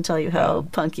ons and tell you how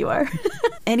punk you are.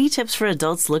 Any tips for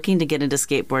adults looking to get into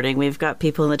skateboarding? We've got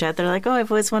people in the chat that are like, oh, I've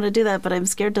always wanted to do that, but I'm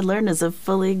scared to learn as a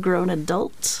fully grown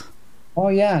adult. Oh,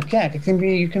 yeah. It can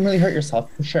be, you can really hurt yourself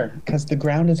for sure because the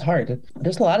ground is hard.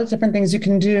 There's a lot of different things you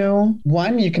can do.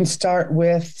 One, you can start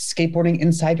with skateboarding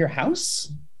inside your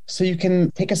house. So you can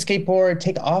take a skateboard,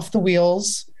 take off the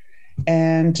wheels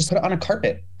and just put it on a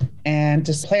carpet and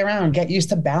just play around, get used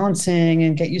to balancing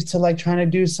and get used to like trying to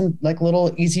do some like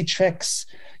little easy tricks.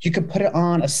 You could put it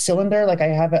on a cylinder. Like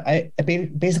I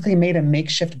basically made a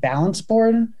makeshift balance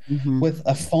board with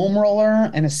a foam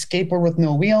roller and a skateboard with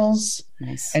no wheels.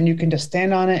 Nice. And you can just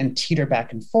stand on it and teeter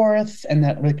back and forth. And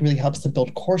that really helps to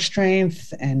build core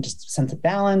strength and just sense of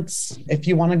balance. If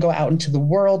you want to go out into the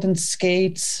world and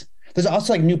skate, there's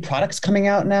also like new products coming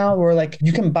out now where like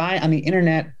you can buy on the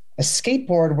internet a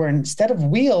skateboard where instead of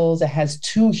wheels, it has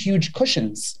 2 huge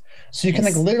cushions. So you can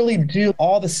like literally do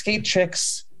all the skate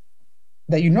tricks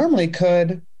that you normally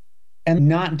could and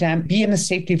not be in the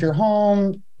safety of your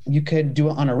home. You could do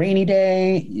it on a rainy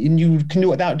day and you can do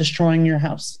it without destroying your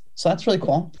house. So that's really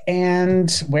cool.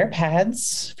 And wear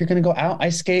pads. If you're going to go out, I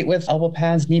skate with elbow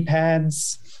pads, knee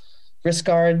pads, wrist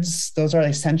guards. Those are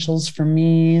essentials for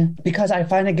me because I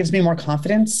find it gives me more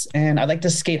confidence and I like to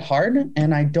skate hard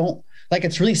and I don't like,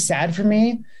 it's really sad for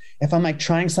me if I'm like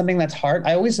trying something that's hard.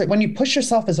 I always like when you push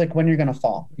yourself is like when you're going to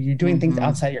fall. You're doing things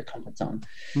outside your comfort zone.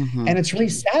 And it's really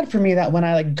sad for me that when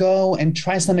I like go and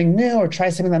try something new or try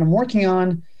something that I'm working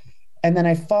on and then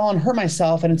I fall and hurt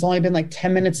myself and it's only been like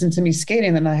 10 minutes into me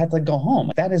skating and I had to like go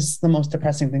home. That is the most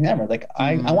depressing thing ever. Like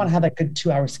I want to have a good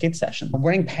 2-hour skate session.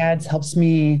 Wearing pads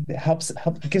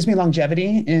gives me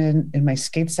longevity in my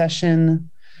skate session.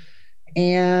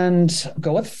 And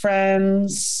go with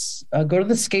friends, go to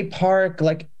the skate park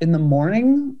like in the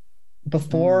morning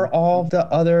before all the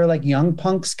other like young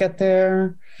punks get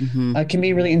there. It can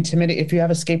be really intimidating. If you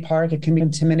have a skate park, it can be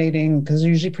intimidating because they're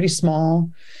usually pretty small.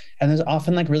 And there's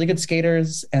often like really good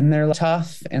skaters and they're like,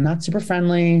 tough and not super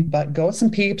friendly, but go with some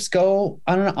peeps, go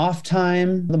on an off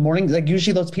time. The morning, like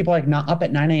usually those people are like not up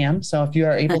at 9 a.m. So if you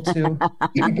are able to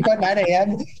go at 9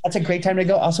 a.m., that's a great time to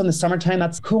go. Also in the summertime,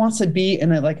 that's who wants to be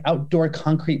in a like outdoor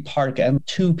concrete park at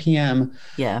 2 p.m.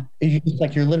 Yeah.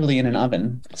 You're literally in an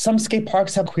oven. Some skate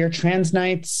parks have queer trans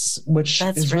nights, which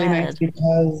is really nice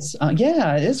because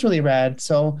it is really rad.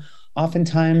 So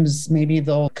oftentimes maybe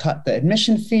they'll cut the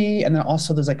admission fee and then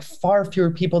also there's like far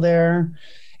fewer people there.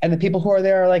 And the people who are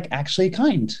there are like actually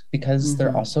kind because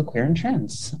they're also queer and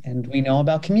trans and we know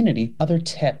about community. Other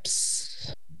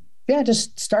tips. Yeah,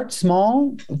 just start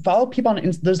small. Follow people on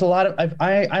there's a lot of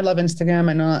I love Instagram.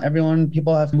 I know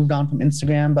people have moved on from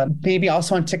Instagram, but maybe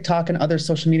also on TikTok and other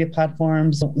social media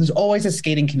platforms. There's always a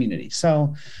skating community.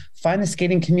 So find the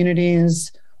skating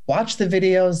communities. Watch the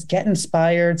videos, get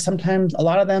inspired. Sometimes a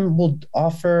lot of them will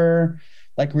offer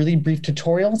like really brief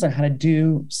tutorials on how to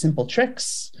do simple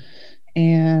tricks.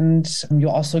 And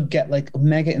you'll also get like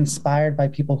mega inspired by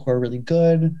people who are really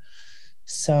good.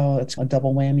 So it's a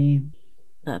double whammy.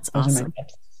 That's awesome.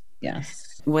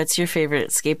 Yes. What's your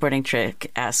favorite skateboarding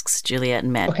trick? Asks Juliet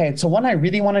and Matt. Okay, so one I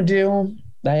really want to do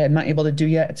that I'm not able to do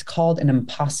yet. It's called an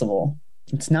impossible.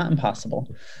 It's not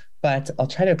impossible. But I'll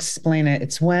try to explain it.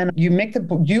 It's when you and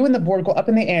the board go up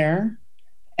in the air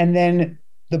and then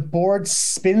the board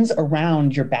spins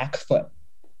around your back foot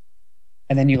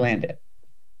and then you land it.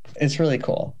 It's really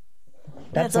cool.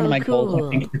 That's one of my goals, I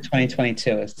think, for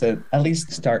 2022 is to at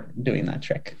least start doing that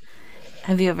trick.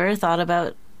 Have you ever thought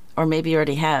about, or maybe you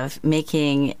already have,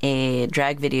 making a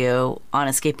drag video on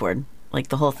a skateboard, like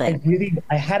the whole thing?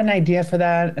 I had an idea for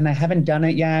that and I haven't done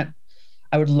it yet.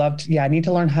 I would love to. Yeah, I need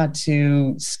to learn how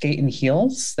to skate in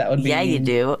heels. That would be. Yeah, you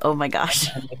do. Oh my gosh.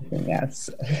 Yes.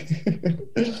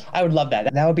 I would love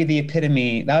that. That would be the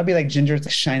epitome. That would be like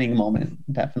Ginger's shining moment.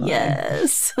 Definitely.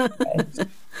 Yes. Yes.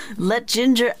 Let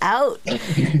Ginger out.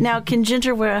 Now, can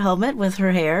Ginger wear a helmet with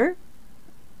her hair?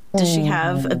 Does she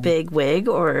have a big wig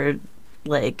or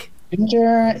like?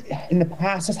 Ginger in the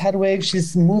past has had wigs.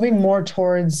 She's moving more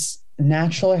towards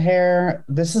natural hair.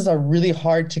 This is a really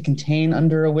hard to contain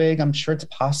under a wig. I'm sure it's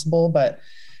possible, but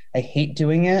I hate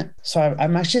doing it. So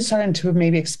I'm actually starting to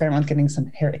maybe experiment with getting some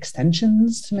hair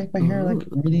extensions to make my hair like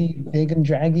really big and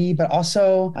draggy. But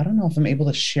also, I don't know if I'm able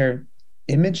to share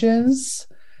images.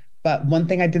 But one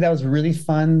thing I did that was really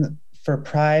fun for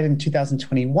Pride in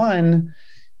 2021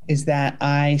 is that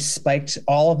I spiked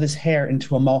all of this hair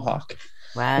into a mohawk.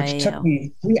 Wow. Which took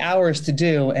me 3 hours to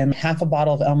do and half a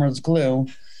bottle of Elmer's glue,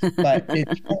 but it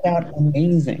turned out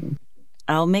amazing.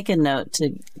 I'll make a note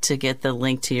to get the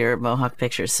link to your mohawk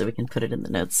pictures so we can put it in the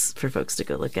notes for folks to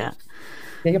go look at.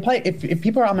 Yeah, you'll probably, if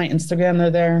people are on my Instagram,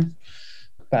 they're there.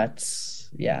 But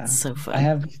yeah, so fun. I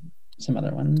have some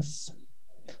other ones.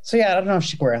 So yeah, I don't know if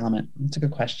she could wear a helmet. It's a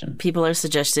good question. People are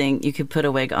suggesting you could put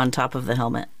a wig on top of the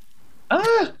helmet.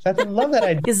 I love that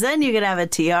idea. Because then you could have a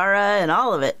tiara and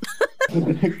all of it.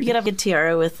 You could have a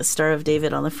tiara with the Star of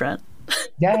David on the front.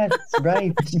 Yes,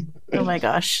 right. Oh my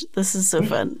gosh, this is so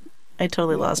fun. I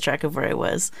totally lost track of where I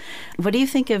was. What do you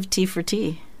think of T for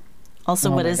T?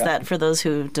 Also, what is that for those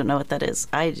who don't know what that is?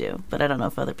 I do, but I don't know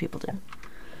if other people do.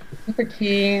 T for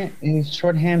T is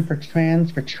shorthand for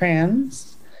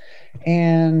trans.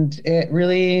 And it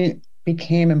really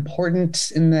became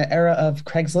important in the era of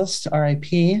Craigslist,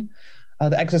 RIP.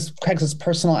 Craigslist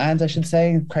personal ads, I should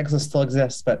say. Craigslist still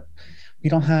exists, but we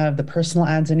don't have the personal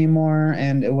ads anymore.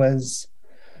 And it was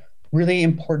really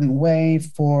important way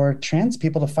for trans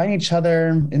people to find each other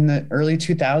in the early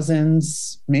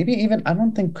 2000s. Maybe even, I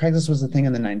don't think Craigslist was a thing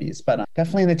in the 90s, but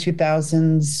definitely in the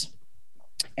 2000s.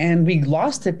 And we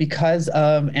lost it because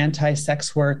of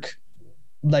anti-sex work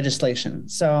legislation.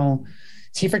 So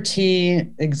T for T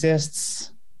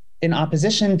exists in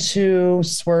opposition to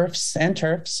SWERFs and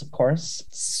TERFs, of course.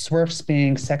 SWERFs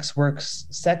being sex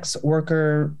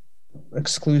worker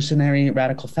exclusionary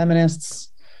radical feminists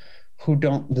who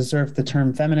don't deserve the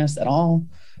term feminist at all.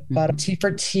 But T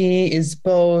for T is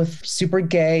both super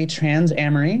gay, trans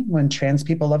amory, when trans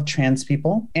people love trans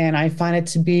people. And I find it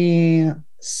to be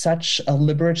such a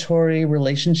liberatory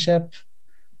relationship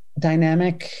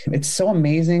dynamic. It's so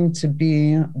amazing to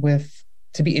be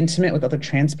intimate with other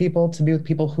trans people, to be with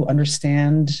people who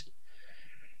understand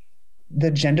the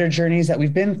gender journeys that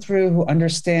we've been through, who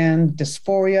understand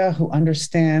dysphoria, who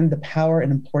understand the power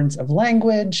and importance of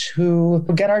language, who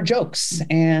get our jokes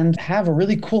and have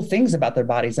really cool things about their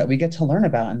bodies that we get to learn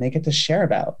about and they get to share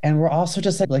about. And we're also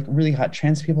just like really hot.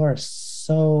 Trans people are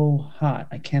so hot.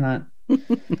 I can't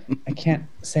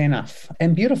say enough.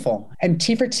 And beautiful. And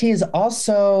T for T is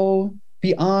also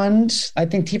beyond. I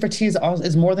think T for T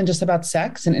is more than just about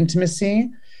sex and intimacy.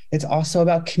 It's also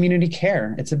about community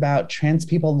care. It's about trans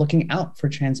people looking out for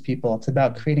trans people. It's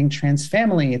about creating trans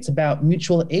family. It's about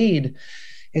mutual aid.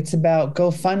 It's about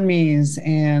GoFundMes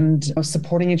and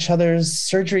supporting each other's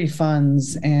surgery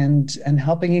funds and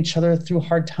helping each other through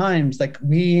hard times.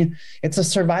 It's a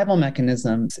survival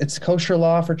mechanism. It's kosher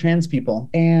law for trans people.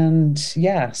 And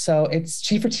yeah, so it's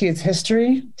T for T is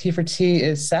history, T for T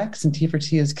is sex, and T for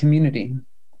T is community.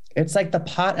 It's like the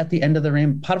pot at the end of the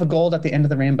rainbow, pot of gold at the end of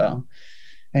the rainbow.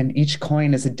 And each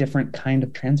coin is a different kind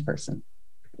of trans person.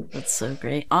 That's so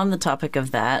great. On the topic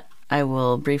of that, I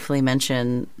will briefly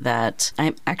mention that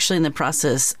I'm actually in the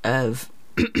process of,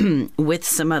 with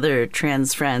some other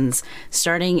trans friends,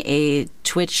 starting a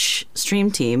Twitch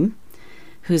stream team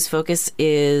whose focus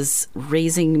is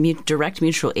raising direct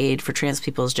mutual aid for trans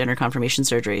people's gender confirmation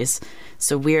surgeries.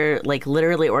 So we're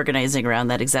literally organizing around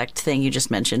that exact thing you just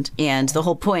mentioned. And the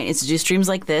whole point is to do streams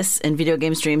like this and video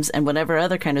game streams and whatever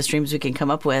other kind of streams we can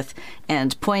come up with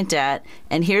and point at,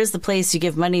 and here's the place you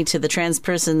give money to the trans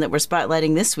person that we're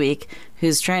spotlighting this week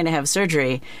who's trying to have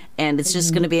surgery. And it's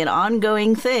just going to be an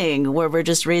ongoing thing where we're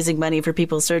just raising money for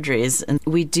people's surgeries. And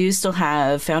we do still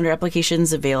have founder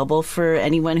applications available for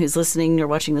anyone who's listening or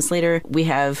watching this later. We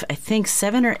have, I think,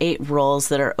 7 or 8 roles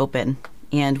that are open.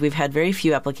 And we've had very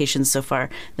few applications so far.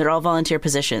 They're all volunteer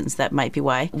positions. That might be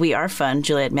why. We are fun.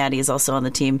 Juliet Maddie is also on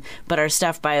the team. But our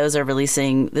staff bios are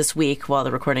releasing this week while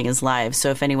the recording is live. So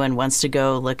if anyone wants to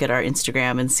go look at our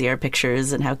Instagram and see our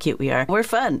pictures and how cute we are, we're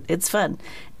fun. It's fun.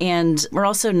 And we're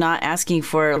also not asking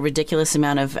for a ridiculous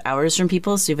amount of hours from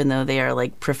people. So even though they are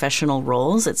professional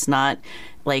roles, it's not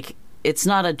it's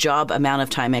not a job amount of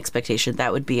time expectation.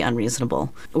 That would be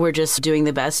unreasonable. We're just doing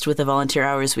the best with the volunteer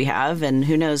hours we have. And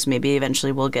who knows, maybe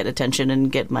eventually we'll get attention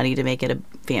and get money to make it a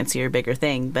fancier, bigger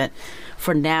thing. But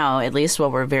for now, at least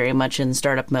while we're very much in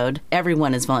startup mode,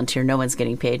 everyone is volunteer. No one's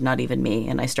getting paid, not even me.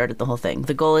 And I started the whole thing.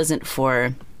 The goal isn't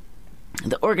for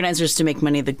the organizers to make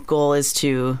money. The goal is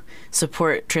to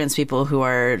support trans people who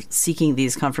are seeking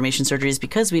these confirmation surgeries,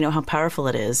 because we know how powerful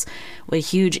it is, what a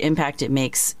huge impact it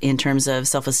makes in terms of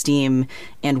self-esteem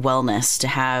and wellness to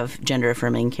have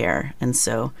gender-affirming care. And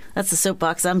so that's the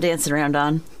soapbox I'm dancing around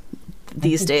on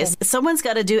these days. Someone's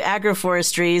got to do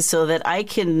agroforestry so that I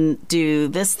can do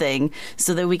this thing,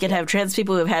 so that we can have trans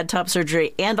people who have had top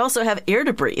surgery and also have air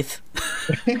to breathe.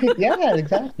 Yeah,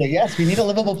 exactly. Yes, we need a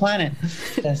livable planet.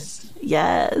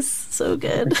 Yes, so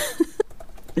good.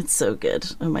 It's so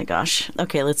good. Oh my gosh.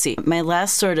 Okay, let's see. My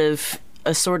last sort of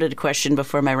assorted question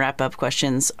before my wrap-up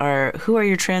questions are, who are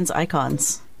your trans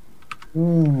icons?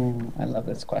 Ooh, I love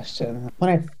this question. When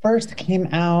I first came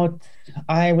out,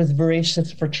 I was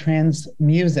voracious for trans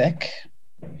music.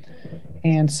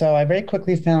 And so I very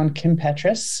quickly found Kim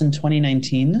Petras in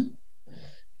 2019.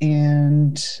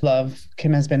 And love,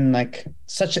 Kim has been like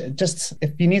just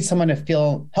if you need someone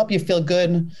to help you feel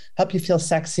good, help you feel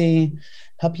sexy,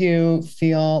 help you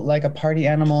feel like a party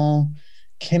animal,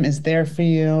 Kim is there for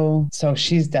you. So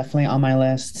she's definitely on my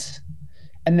list.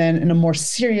 And then in a more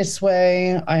serious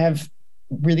way, I have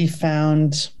really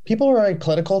found people who are like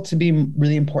political to be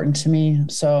really important to me.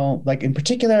 So like in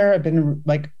particular, I've been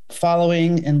like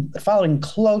following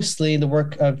closely the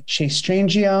work of Chase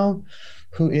Strangio,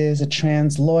 who is a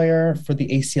trans lawyer for the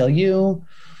ACLU,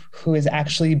 who has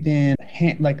actually been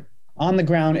on the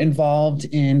ground involved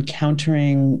in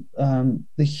countering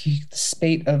the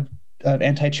spate of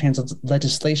anti-trans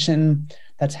legislation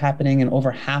that's happening in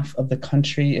over half of the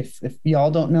country. If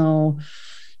y'all don't know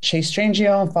Chase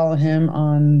Strangio, follow him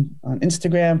on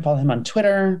Instagram, follow him on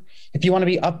Twitter. If you want to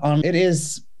be up on it,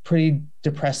 is pretty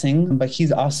depressing, but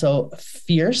he's also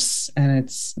fierce and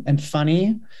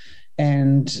funny,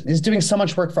 and is doing so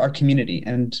much work for our community.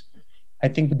 And I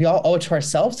think we all owe it to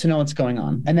ourselves to know what's going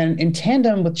on. And then in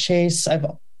tandem with Chase, I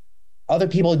have other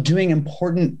people doing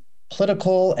important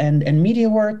political and media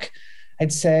work.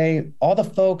 I'd say all the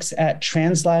folks at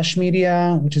Translash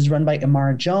Media, which is run by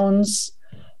Imara Jones,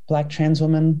 Black trans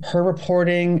woman. Her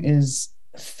reporting is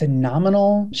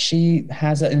phenomenal. She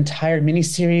has an entire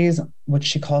miniseries, which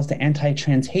she calls the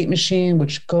Anti-Trans Hate Machine,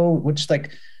 which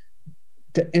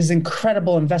is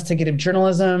incredible investigative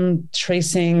journalism,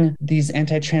 tracing these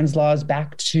anti-trans laws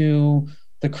back to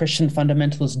the Christian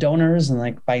fundamentalist donors and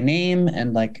like by name.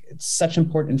 And like, it's such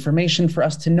important information for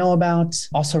us to know about.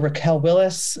 Also Raquel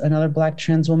Willis, another Black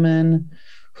trans woman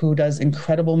who does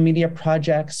incredible media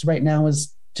projects right now,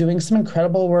 is doing some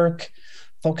incredible work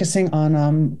focusing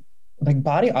on like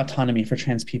body autonomy for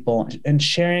trans people, and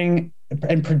sharing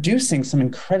and producing some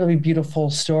incredibly beautiful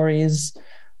stories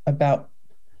about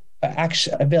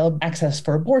available access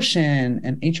for abortion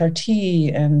and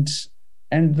HRT,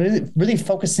 and really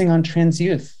focusing on trans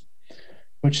youth,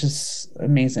 which is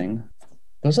amazing.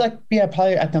 Those are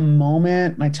probably at the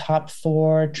moment my top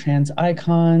 4 trans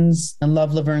icons. I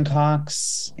love Laverne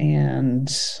Cox, and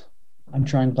I'm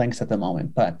drawing blanks at the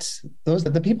moment, but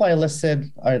the people I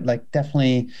listed are like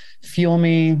definitely fuel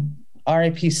me.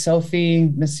 R.I.P.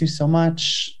 Sophie, miss you so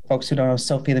much. Folks who don't know,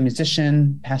 Sophie the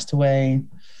musician passed away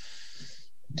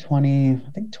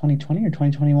 2020 or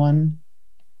 2021.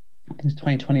 I think it's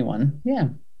 2021. Yeah,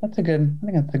 I think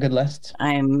that's a good list.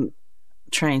 I'm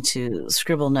trying to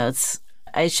scribble notes.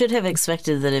 I should have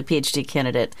expected that a PhD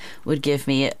candidate would give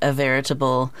me a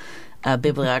veritable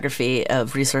bibliography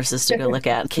of resources to go look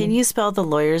at. Can you spell the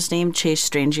lawyer's name, Chase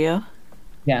Strangio?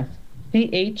 Yeah,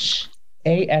 Chase,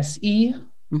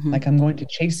 like I'm going to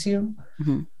chase you.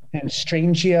 Mm-hmm. And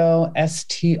Strangio,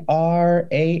 Strangio.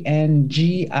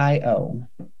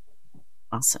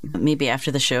 Awesome. Maybe after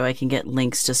the show, I can get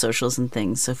links to socials and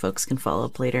things so folks can follow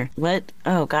up later. What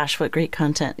great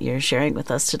content you're sharing with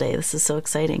us today. This is so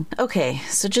exciting. Okay,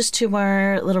 so just 2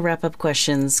 more little wrap-up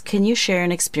questions. Can you share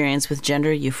an experience with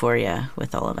gender euphoria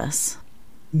with all of us?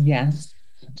 Yes.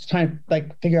 Just trying to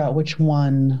figure out which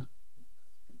one.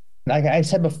 Like I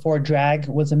said before, drag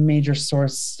was a major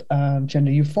source of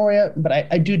gender euphoria, but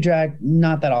I do drag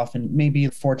not that often, maybe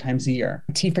 4 times a year.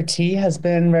 T for T has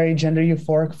been very gender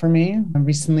euphoric for me. I'm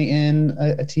recently in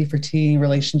a T for T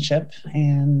relationship,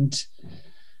 and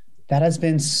that has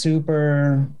been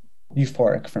super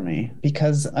euphoric for me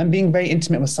because I'm being very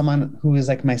intimate with someone who is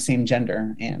like my same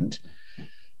gender. And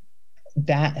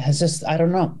that has just, I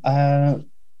don't know.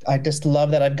 I just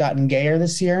love that I've gotten gayer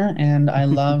this year, and I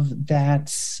love that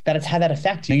it's had that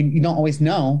effect. You don't always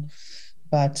know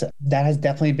But that has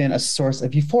definitely been a source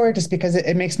of euphoria just because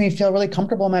it makes me feel really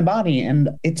comfortable in my body. And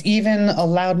it's even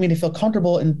allowed me to feel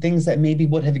comfortable in things that maybe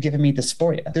would have given me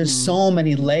dysphoria. There's so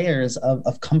many layers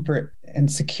of comfort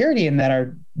and security in that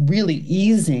are really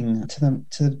easing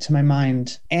to my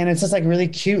mind. And it's just like really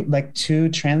cute, like two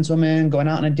trans women going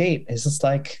out on a date. It's just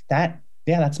like that.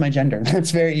 Yeah, that's my gender.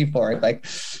 That's very euphoric. Like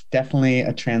definitely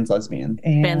a trans lesbian.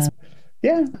 And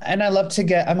yeah. And I love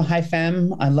I'm a high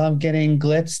femme. I love getting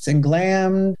glitzed and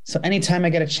glammed. So anytime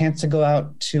I get a chance to go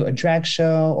out to a drag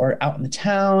show or out in the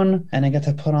town and I get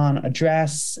to put on a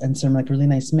dress and some like really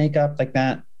nice makeup like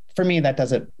that, for me, that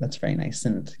does it. That's very nice.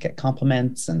 And to get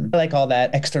compliments and I like all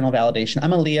that external validation.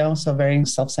 I'm a Leo, so very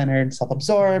self-centered,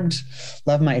 self-absorbed,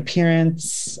 love my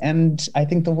appearance. And I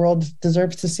think the world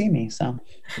deserves to see me. So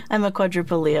I'm a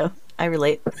quadruple Leo. I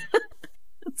relate.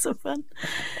 It's so fun.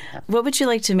 What would you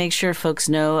like to make sure folks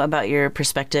know about your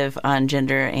perspective on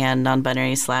gender and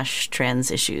non-binary / trans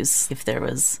issues? If there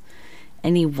was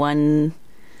any one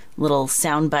little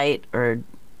soundbite or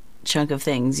chunk of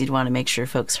things you'd want to make sure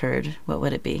folks heard, what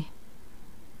would it be?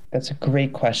 That's a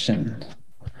great question.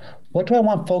 What do I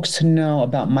want folks to know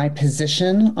about my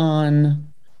position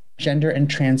on gender and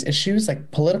trans issues,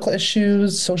 like political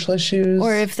issues, social issues?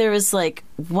 Or if there was like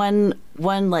one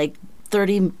like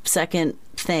 30-second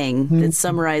thing that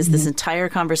summarized this entire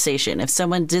conversation. If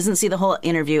someone doesn't see the whole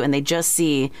interview and they just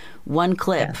see one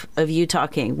clip of you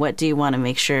talking, what do you want to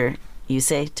make sure you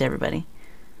say to everybody?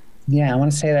 Yeah, I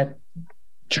want to say that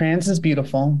trans is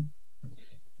beautiful.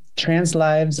 Trans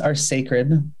lives are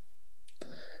sacred.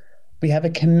 We have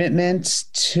a commitment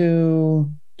to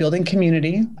building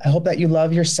community. I hope that you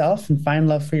love yourself and find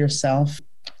love for yourself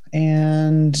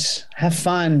and have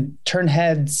fun, turn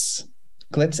heads,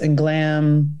 glitz and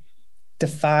glam,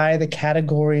 defy the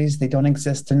categories. They don't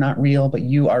exist. They're not real, but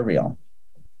you are real.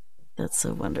 That's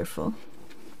so wonderful.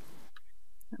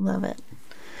 I love it.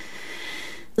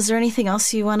 Is there anything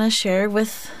else you want to share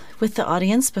with the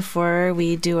audience before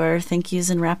we do our thank yous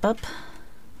and wrap up?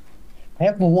 I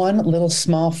have one little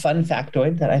small fun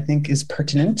factoid that I think is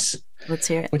pertinent. Let's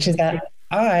hear it. Which is that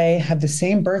I have the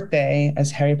same birthday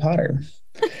as Harry Potter,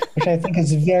 which I think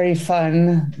is very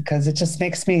fun because it just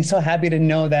makes me so happy to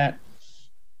know that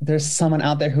there's someone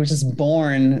out there who's just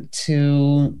born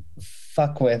to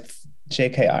fuck with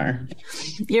JKR.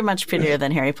 You're much prettier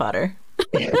than Harry Potter.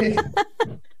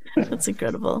 That's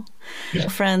incredible.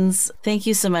 Friends, thank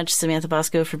you so much, Samantha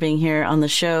Bosco, for being here on the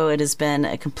show. It has been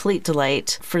a complete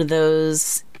delight. For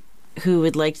those who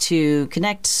would like to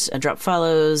connect, drop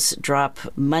follows, drop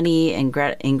money and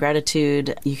in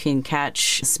gratitude, you can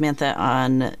catch Samantha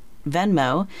on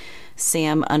Venmo,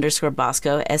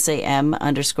 Sam_Bosco,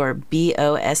 SAM_BOSCO.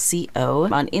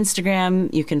 On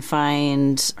Instagram, you can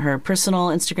find her personal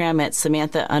Instagram at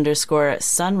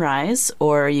Samantha_Sunrise,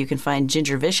 or you can find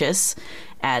Ginger Vicious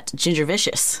at Ginger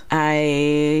Vicious.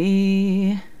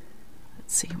 Let's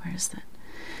see, where is that?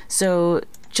 So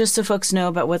just so folks know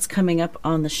about what's coming up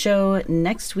on the show,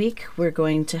 next week we're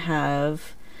going to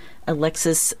have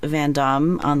Alexis Van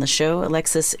Dam on the show.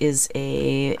 Alexis is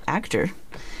a actor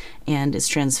and is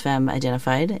trans femme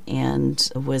identified and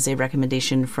was a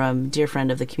recommendation from dear friend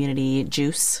of the community,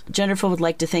 Juice. Genderful would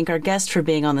like to thank our guest for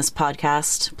being on this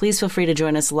podcast. Please feel free to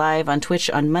join us live on Twitch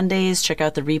on Mondays, check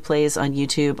out the replays on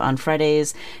YouTube on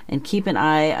Fridays, and keep an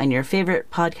eye on your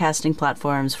favorite podcasting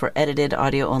platforms for edited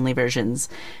audio-only versions.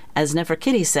 As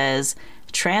Nefertiti says,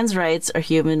 trans rights are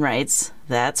human rights.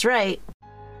 That's right.